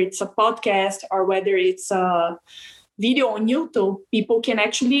or whether it's a podcast or whether it's a video on YouTube, people can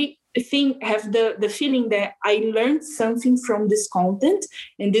actually have the feeling that I learned something from this content,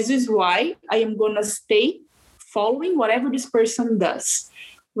 and this is why I am gonna stay following whatever this person does,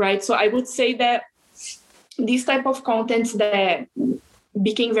 right? So I would say that these type of contents that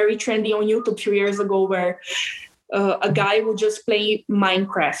became very trendy on YouTube a few years ago, where a guy would just play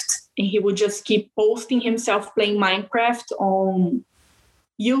Minecraft and he would just keep posting himself playing Minecraft on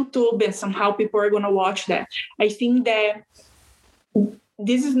YouTube, and somehow people are going to watch that. I think that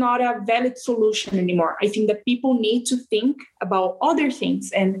this is not a valid solution anymore. I think that people need to think about other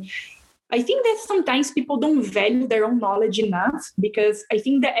things. And I think that sometimes people don't value their own knowledge enough, because I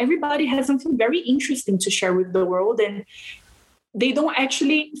think that everybody has something very interesting to share with the world, and they don't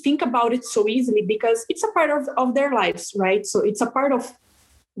actually think about it so easily because it's a part of their lives, right? So it's a part of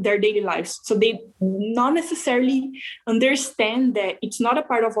their daily lives. So they not necessarily understand that it's not a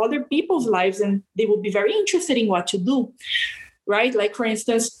part of other people's lives, and they will be very interested in what to do, right? Like, for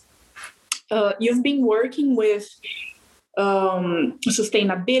instance, you've been working with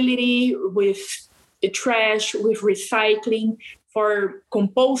sustainability, with the trash, with recycling, for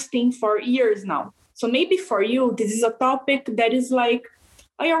composting for years now. So maybe for you, this is a topic that is like,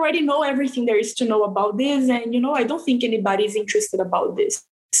 I already know everything there is to know about this. And, I don't think anybody is interested about this.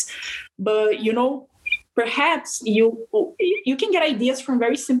 But, perhaps you can get ideas from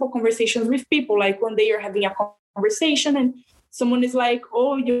very simple conversations with people. Like one day you're having a conversation and someone is like,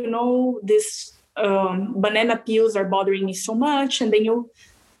 oh, this banana peels are bothering me so much. And then you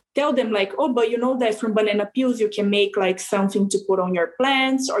tell them like, oh, but that from banana peels, you can make like something to put on your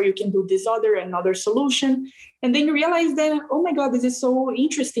plants, or you can do this another solution. And then you realize that, oh my God, this is so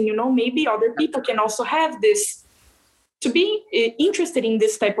interesting. Maybe other people can also have this, to be interested in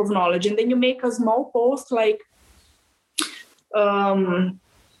this type of knowledge. And then you make a small post like how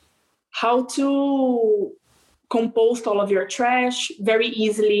to compost all of your trash very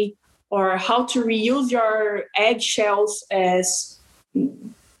easily, or how to reuse your eggshells as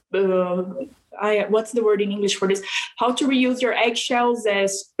what's the word in English for this? How to reuse your eggshells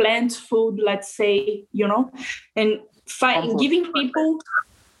as plant food, let's say, and giving people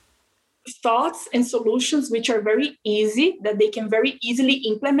thoughts and solutions which are very easy, that they can very easily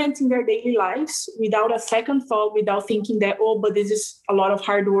implement in their daily lives without a second thought, without thinking that, oh, but this is a lot of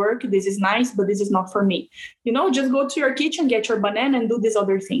hard work, this is nice, but this is not for me. Just go to your kitchen, get your banana and do this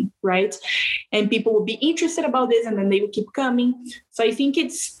other thing, right? And people will be interested about this, and then they will keep coming. So I think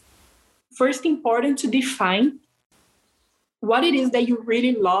it's first important to define what it is that you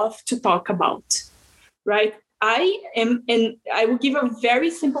really love to talk about, right? I will give a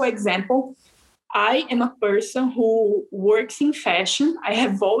very simple example. I am a person who works in fashion. I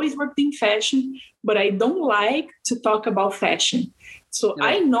have always worked in fashion, but I don't like to talk about fashion. So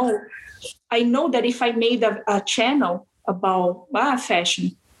yeah. I know that if I made a channel about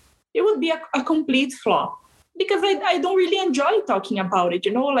fashion, it would be a complete flop, because I don't really enjoy talking about it,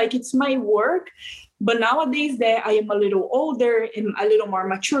 like it's my work. But nowadays that I am a little older and a little more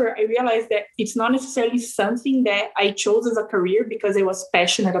mature, I realize that it's not necessarily something that I chose as a career because I was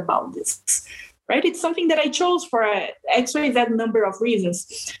passionate about this, right? It's something that I chose for XYZ number of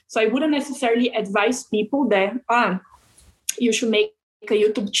reasons. So I wouldn't necessarily advise people that you should make a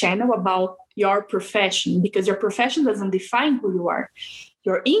YouTube channel about your profession, because your profession doesn't define who you are.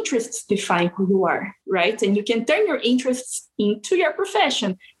 Your interests define who you are, right? And you can turn your interests into your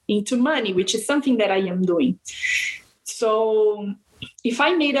profession, into money, which is something that I am doing. So if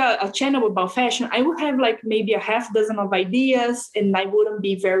I made a channel about fashion, I would have like maybe a half dozen of ideas, and I wouldn't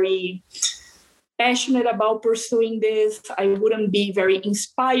be very passionate about pursuing this. I wouldn't be very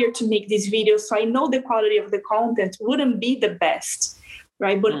inspired to make these videos. So I know the quality of the content wouldn't be the best,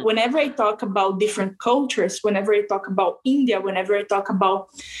 right? But whenever I talk about different cultures, whenever I talk about India, whenever I talk about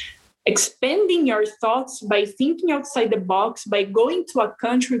expanding your thoughts by thinking outside the box, by going to a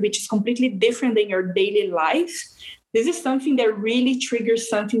country which is completely different than your daily life, this is something that really triggers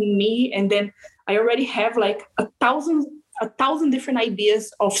something in me. And then I already have like a thousand different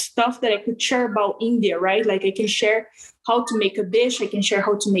ideas of stuff that I could share about India, right? Like I can share how to make a dish, I can share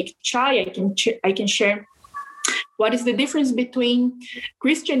how to make chai, I can share what is the difference between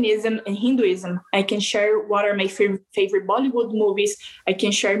Christianism and Hinduism. I can share what are my favorite Bollywood movies. I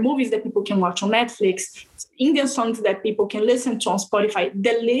can share movies that people can watch on Netflix, Indian songs that people can listen to on Spotify.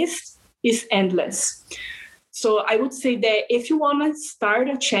 The list is endless. So I would say that if you want to start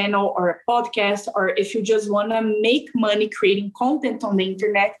a channel or a podcast, or if you just want to make money creating content on the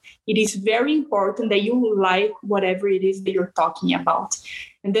internet, it is very important that you like whatever it is that you're talking about.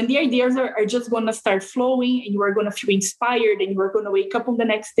 And then the ideas are just going to start flowing, and you are going to feel inspired, and you are going to wake up on the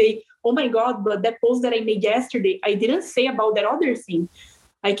next day. Oh my God, but that post that I made yesterday, I didn't say about that other thing.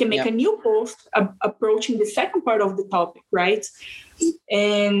 I can make a new post approaching the second part of the topic, right?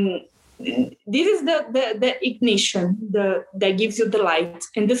 And this is the ignition that gives you the light.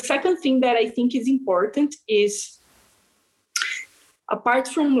 And the second thing that I think is important is apart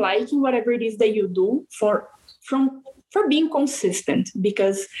from liking whatever it is that you do, for being consistent,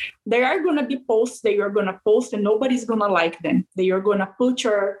 because there are going to be posts that you're going to post and nobody's going to like them. That you're going to put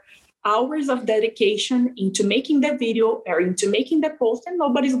your hours of dedication into making the video or into making the post and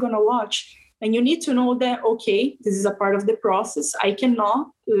nobody's going to watch. And you need to know that, okay, this is a part of the process. I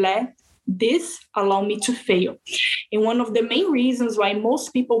cannot let this allow me to fail. And one of the main reasons why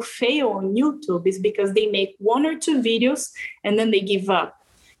most people fail on YouTube is because they make 1 or 2 videos and then they give up,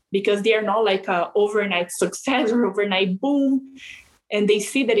 because they are not like a overnight success or overnight boom. And they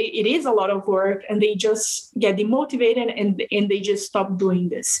see that it is a lot of work and they just get demotivated and they just stop doing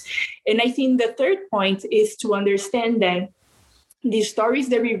this. And I think the third point is to understand that the stories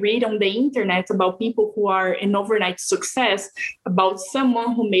that we read on the internet about people who are an overnight success, about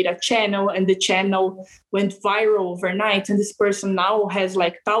someone who made a channel and the channel went viral overnight, and this person now has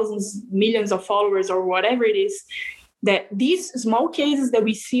like thousands, millions of followers or whatever it is, that these small cases that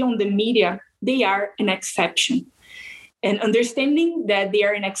we see on the media, they are an exception. And understanding that they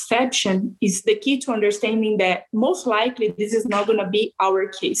are an exception is the key to understanding that most likely this is not going to be our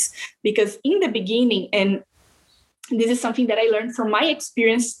case. Because in the beginning, and this is something that I learned from my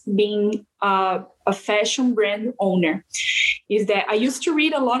experience being a fashion brand owner, is that I used to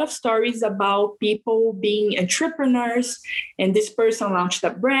read a lot of stories about people being entrepreneurs, and this person launched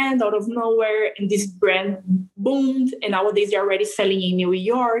a brand out of nowhere and this brand boomed, and nowadays they're already selling in New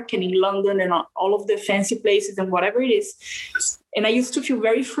York and in London and all of the fancy places and whatever it is. And I used to feel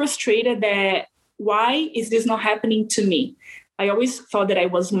very frustrated that why is this not happening to me? I always thought that I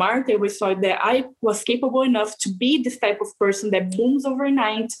was smart. I always thought that I was capable enough to be this type of person that booms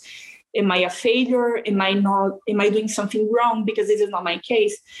overnight. Am I a failure? Am I doing something wrong? Because this is not my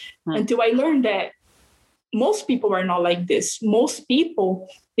case. Until I learned that most people are not like this. Most people,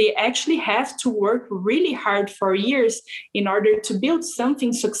 they actually have to work really hard for years in order to build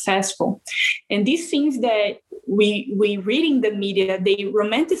something successful. And these things that we read in the media, they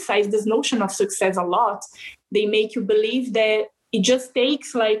romanticize this notion of success a lot. They make you believe that it just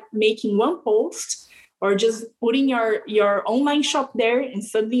takes like making one post or just putting your online shop there and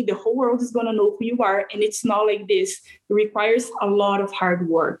suddenly the whole world is going to know who you are. And it's not like this. It requires a lot of hard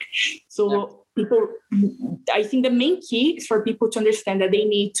work. So people, I think the main key is for people to understand that they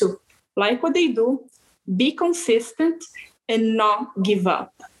need to like what they do, be consistent, and not give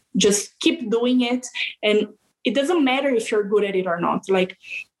up. Just keep doing it. And it doesn't matter if you're good at it or not. Like,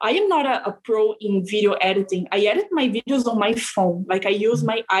 I am not a pro in video editing. I edit my videos on my phone. Like, I use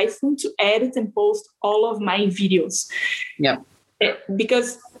my iPhone to edit and post all of my videos. Yeah.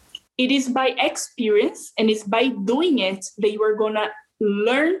 Because it is by experience and it's by doing it that you are going to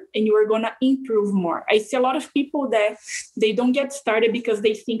learn and you are going to improve more. I see a lot of people that they don't get started because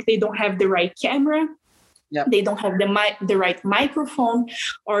they think they don't have the right camera. Yep. They don't have the right microphone,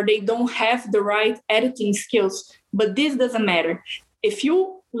 or they don't have the right editing skills. But this doesn't matter. If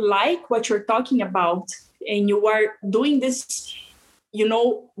you like what you're talking about and you are doing this,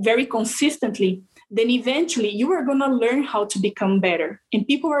 very consistently, then eventually you are going to learn how to become better. And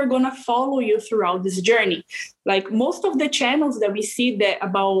people are going to follow you throughout this journey. Like most of the channels that we see that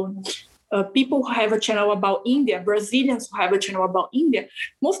about people who have a channel about India, Brazilians who have a channel about India,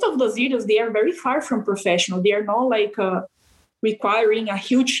 most of those videos, they are very far from professional. They are not like requiring a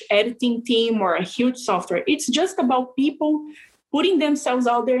huge editing team or a huge software. It's just about people putting themselves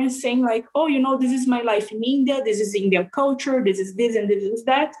out there and saying like, oh, this is my life in India. This is Indian culture. This is this and this is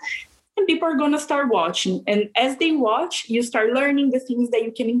that. And people are going to start watching. And as they watch, you start learning the things that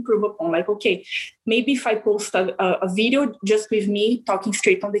you can improve upon. Like, okay, maybe if I post a video just with me talking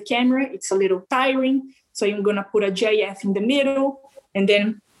straight on the camera, it's a little tiring. So I'm going to put a GIF in the middle. And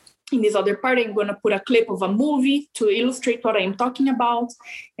then in this other part, I'm going to put a clip of a movie to illustrate what I'm talking about.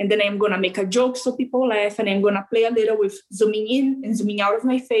 And then I'm going to make a joke so people laugh. And I'm going to play a little with zooming in and zooming out of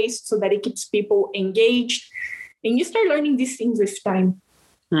my face so that it keeps people engaged. And you start learning these things with time.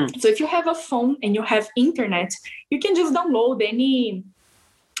 So if you have a phone and you have internet, you can just download any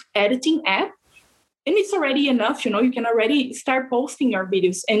editing app and it's already enough. You can already start posting your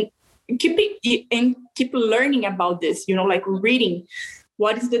videos and keep learning about this, like reading.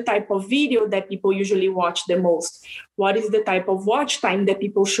 What is the type of video that people usually watch the most? What is the type of watch time that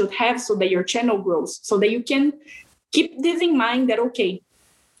people should have so that your channel grows? So that you can keep this in mind that, okay,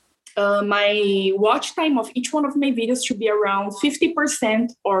 my watch time of each one of my videos should be around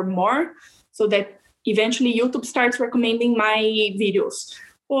 50% or more, so that eventually YouTube starts recommending my videos.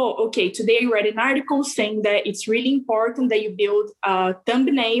 Oh, okay, today I read an article saying that it's really important that you build a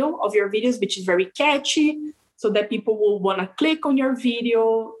thumbnail of your videos, which is very catchy, so that people will want to click on your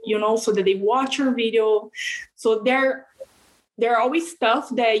video, so that they watch your video. So there there are always stuff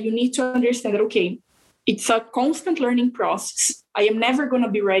that you need to understand that, okay, it's a constant learning process. I am never going to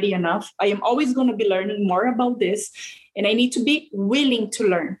be ready enough. I am always going to be learning more about this. And I need to be willing to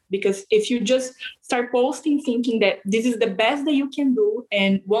learn, because if you just start posting thinking that this is the best that you can do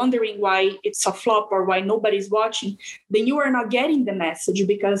and wondering why it's a flop or why nobody's watching, then you are not getting the message,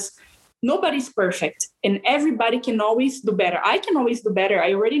 because nobody's perfect and everybody can always do better. I can always do better.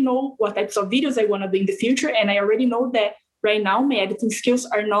 I already know what types of videos I want to do in the future. And I already know that right now my editing skills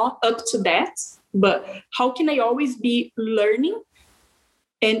are not up to that. But how can I always be learning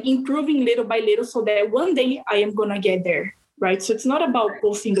and improving little by little so that one day I am going to get there, right? So it's not about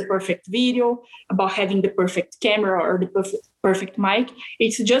posting the perfect video, about having the perfect camera or the perfect mic.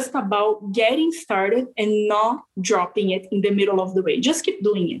 It's just about getting started and not dropping it in the middle of the way. Just keep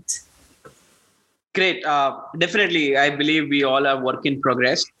doing it. Great. Definitely, I believe we all are work in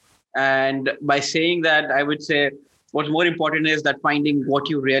progress. And by saying that, I would say what's more important is that finding what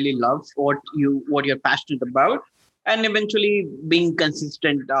you really love, what you're passionate about, and eventually being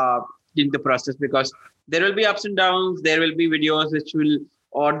consistent in the process, because there will be ups and downs. There will be videos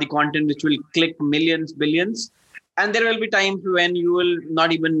or the content which will click millions, billions. And there will be times when you will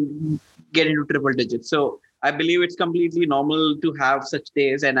not even get into triple digits. So I believe it's completely normal to have such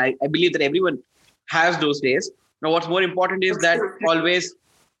days. And I believe that everyone has those days. Now, what's more important is that always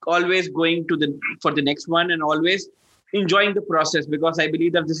going for the next one, and always enjoying the process, because I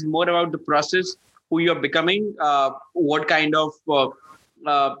believe that this is more about the process, who you're becoming, what kind of,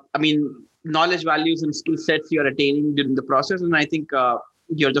 knowledge, values, and skill sets you're attaining during the process. And I think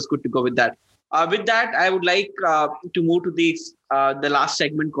you're just good to go with that. With that, I would like to move to the last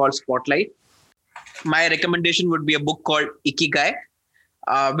segment called Spotlight. My recommendation would be a book called Ikigai,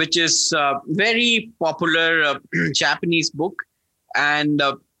 which is a very popular Japanese book. And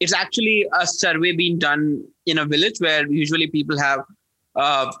it's actually a survey being done in a village where usually people have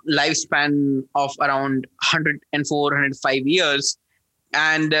lifespan of around 104, 105 years.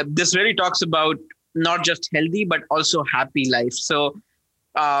 And this really talks about not just healthy, but also happy life. So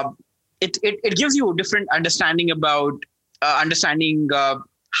it gives you a different understanding about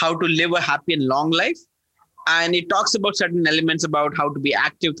how to live a happy and long life. And it talks about certain elements about how to be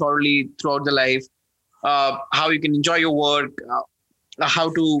active thoroughly throughout the life, how you can enjoy your work,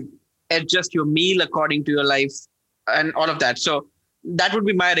 how to adjust your meal according to your life, and all of that. So that would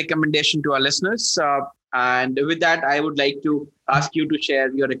be my recommendation to our listeners. And with that, I would like to ask you to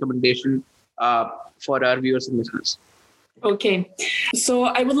share your recommendation for our viewers and listeners. Okay. So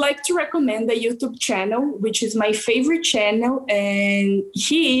I would like to recommend a YouTube channel, which is my favorite channel. And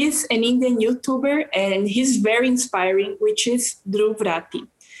he is an Indian YouTuber and he's very inspiring, which is Dhruv Rathi.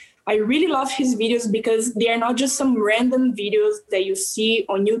 I really love his videos because they are not just some random videos that you see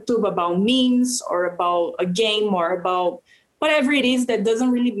on YouTube about memes or about a game or about whatever it is that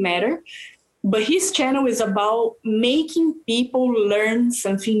doesn't really matter. But his channel is about making people learn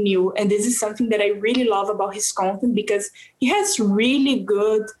something new. And this is something that I really love about his content because he has really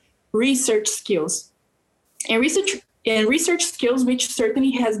good research skills. And research skills, which certainly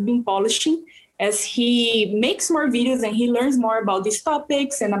he has been polishing as he makes more videos and he learns more about these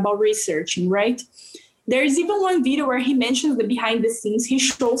topics and about researching, right? There is even one video where he mentions the behind the scenes. He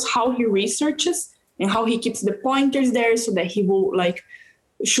shows how he researches and how he keeps the pointers there so that he will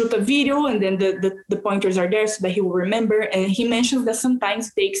shoot a video and then the pointers are there so that he will remember. And he mentions that sometimes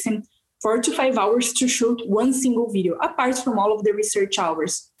it takes him 4 to 5 hours to shoot one single video, apart from all of the research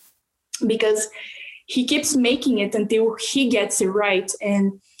hours, because he keeps making it until he gets it right.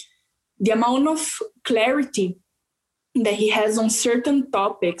 And the amount of clarity that he has on certain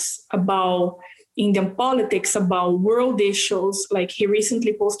topics about Indian politics, about world issues, like he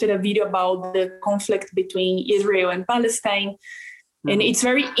recently posted a video about the conflict between Israel and Palestine. And it's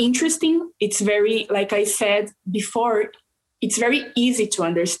very interesting. It's very, like I said before, it's very easy to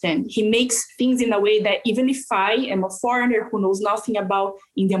understand. He makes things in a way that even if I am a foreigner who knows nothing about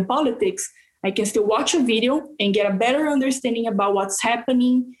Indian politics, I can still watch a video and get a better understanding about what's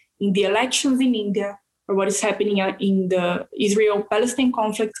happening in the elections in India or what is happening in the Israel-Palestine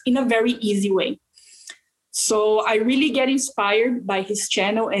conflict in a very easy way. So I really get inspired by his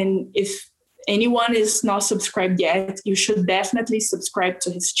channel. And if anyone is not subscribed yet, you should definitely subscribe to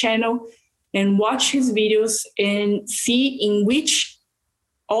his channel and watch his videos and see in which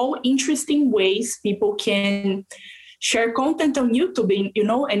all interesting ways people can share content on YouTube,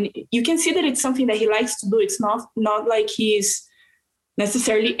 and you can see that it's something that he likes to do. It's not like he's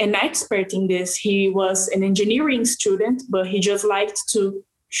necessarily an expert in this. He was an engineering student, but he just liked to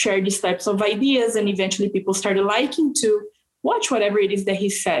share these types of ideas, and eventually people started liking to watch whatever it is that he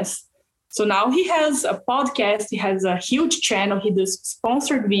says. So now he has a podcast, he has a huge channel, he does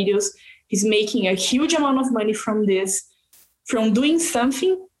sponsored videos, he's making a huge amount of money from this, from doing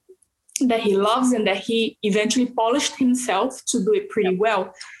something that he loves and that he eventually polished himself to do it pretty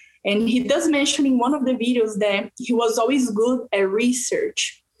well. And he does mention in one of the videos that he was always good at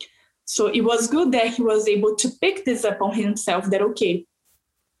research. So it was good that he was able to pick this up on himself that, okay,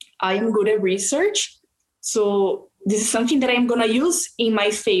 I am good at research. So this is something that I'm going to use in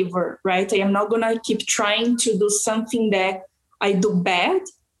my favor, right? I am not going to keep trying to do something that I do bad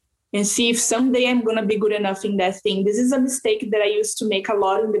and see if someday I'm going to be good enough in that thing. This is a mistake that I used to make a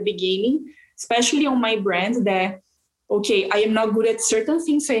lot in the beginning, especially on my brand, that, okay, I am not good at certain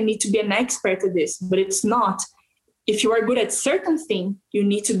things, so I need to be an expert at this, but it's not. If you are good at certain thing, you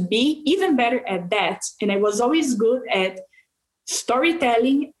need to be even better at that. And I was always good at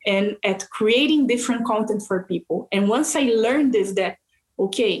storytelling and at creating different content for people. And once I learned this, that,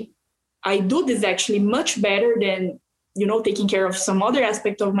 okay, I do this actually much better than, taking care of some other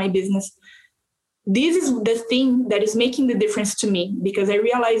aspect of my business. This is the thing that is making the difference to me, because I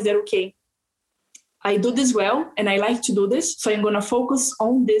realized that, okay, I do this well and I like to do this, so I'm going to focus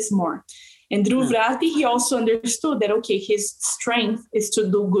on this more. And Dhruv Rathi, he also understood that, okay, his strength is to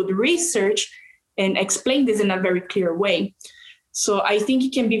do good research and explain this in a very clear way. So I think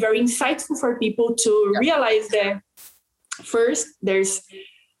it can be very insightful for people to realize that first, there's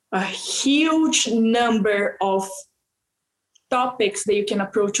a huge number of topics that you can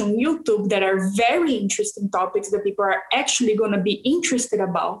approach on YouTube that are very interesting topics that people are actually going to be interested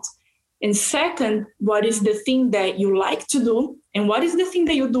about. And second, what is the thing that you like to do? And what is the thing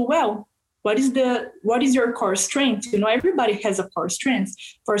that you do well? What is your core strength? Everybody has a core strength.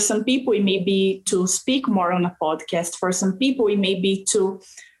 For some people, it may be to speak more on a podcast. For some people, it may be to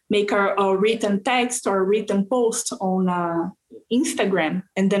make a written text or a written post on Instagram.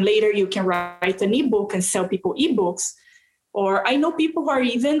 And then later you can write an ebook and sell people ebooks. Or I know people who are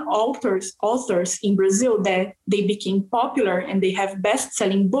even authors in Brazil that they became popular and they have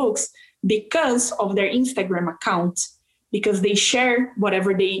best-selling books because of their Instagram account, because they share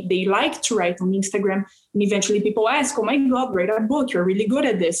whatever they like to write on Instagram. And eventually people ask, oh my God, write a book, you're really good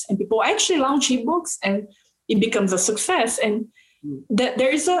at this. And people actually launch ebooks and it becomes a success. And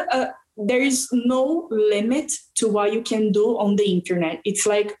there is no limit to what you can do on the internet. It's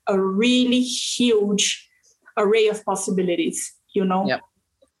like a really huge array of possibilities, Yeah,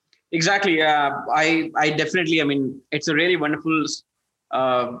 exactly. I definitely, it's a really wonderful,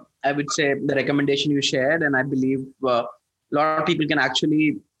 I would say, the recommendation you shared. And I believe a lot of people can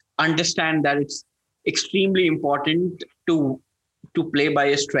actually understand that it's extremely important to play by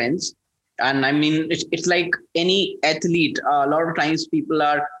your strengths. And it's like any athlete. A lot of times people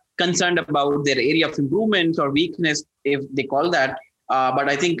are concerned about their area of improvement or weakness, if they call that. But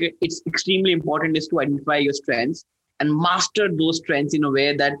I think it's extremely important is to identify your strengths and master those strengths in a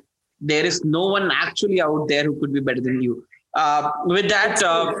way that there is no one actually out there who could be better than you. With that,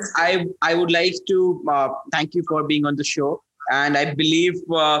 I would like to thank you for being on the show. And I believe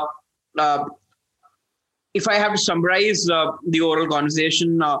if I have to summarize the oral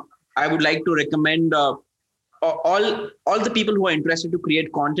conversation, I would like to recommend all the people who are interested to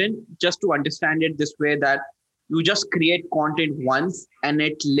create content just to understand it this way, that you just create content once and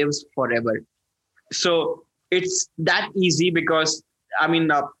it lives forever. So it's that easy because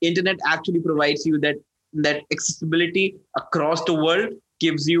internet actually provides you that accessibility across the world,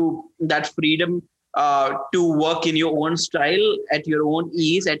 gives you that freedom to work in your own style, at your own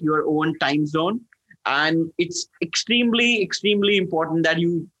ease, at your own time zone. And it's extremely, extremely important that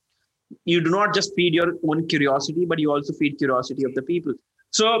you do not just feed your own curiosity, but you also feed curiosity of the people.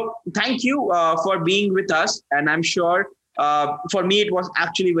 So thank you for being with us. And I'm sure for me, it was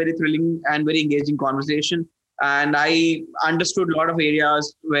actually very thrilling and very engaging conversation. And I understood a lot of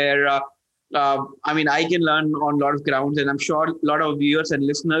areas where, I can learn on a lot of grounds. And I'm sure a lot of viewers and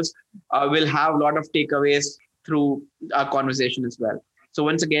listeners will have a lot of takeaways through our conversation as well. So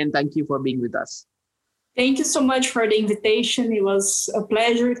once again, thank you for being with us. Thank you so much for the invitation. It was a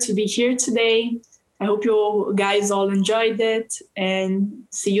pleasure to be here today. I hope you guys all enjoyed it, and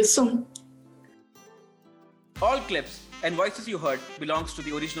see you soon. All clips and voices you heard belongs to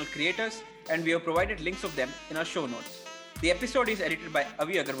the original creators, and we have provided links of them in our show notes. The episode is edited by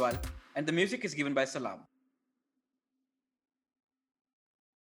Avi Agarwal, and the music is given by Salam.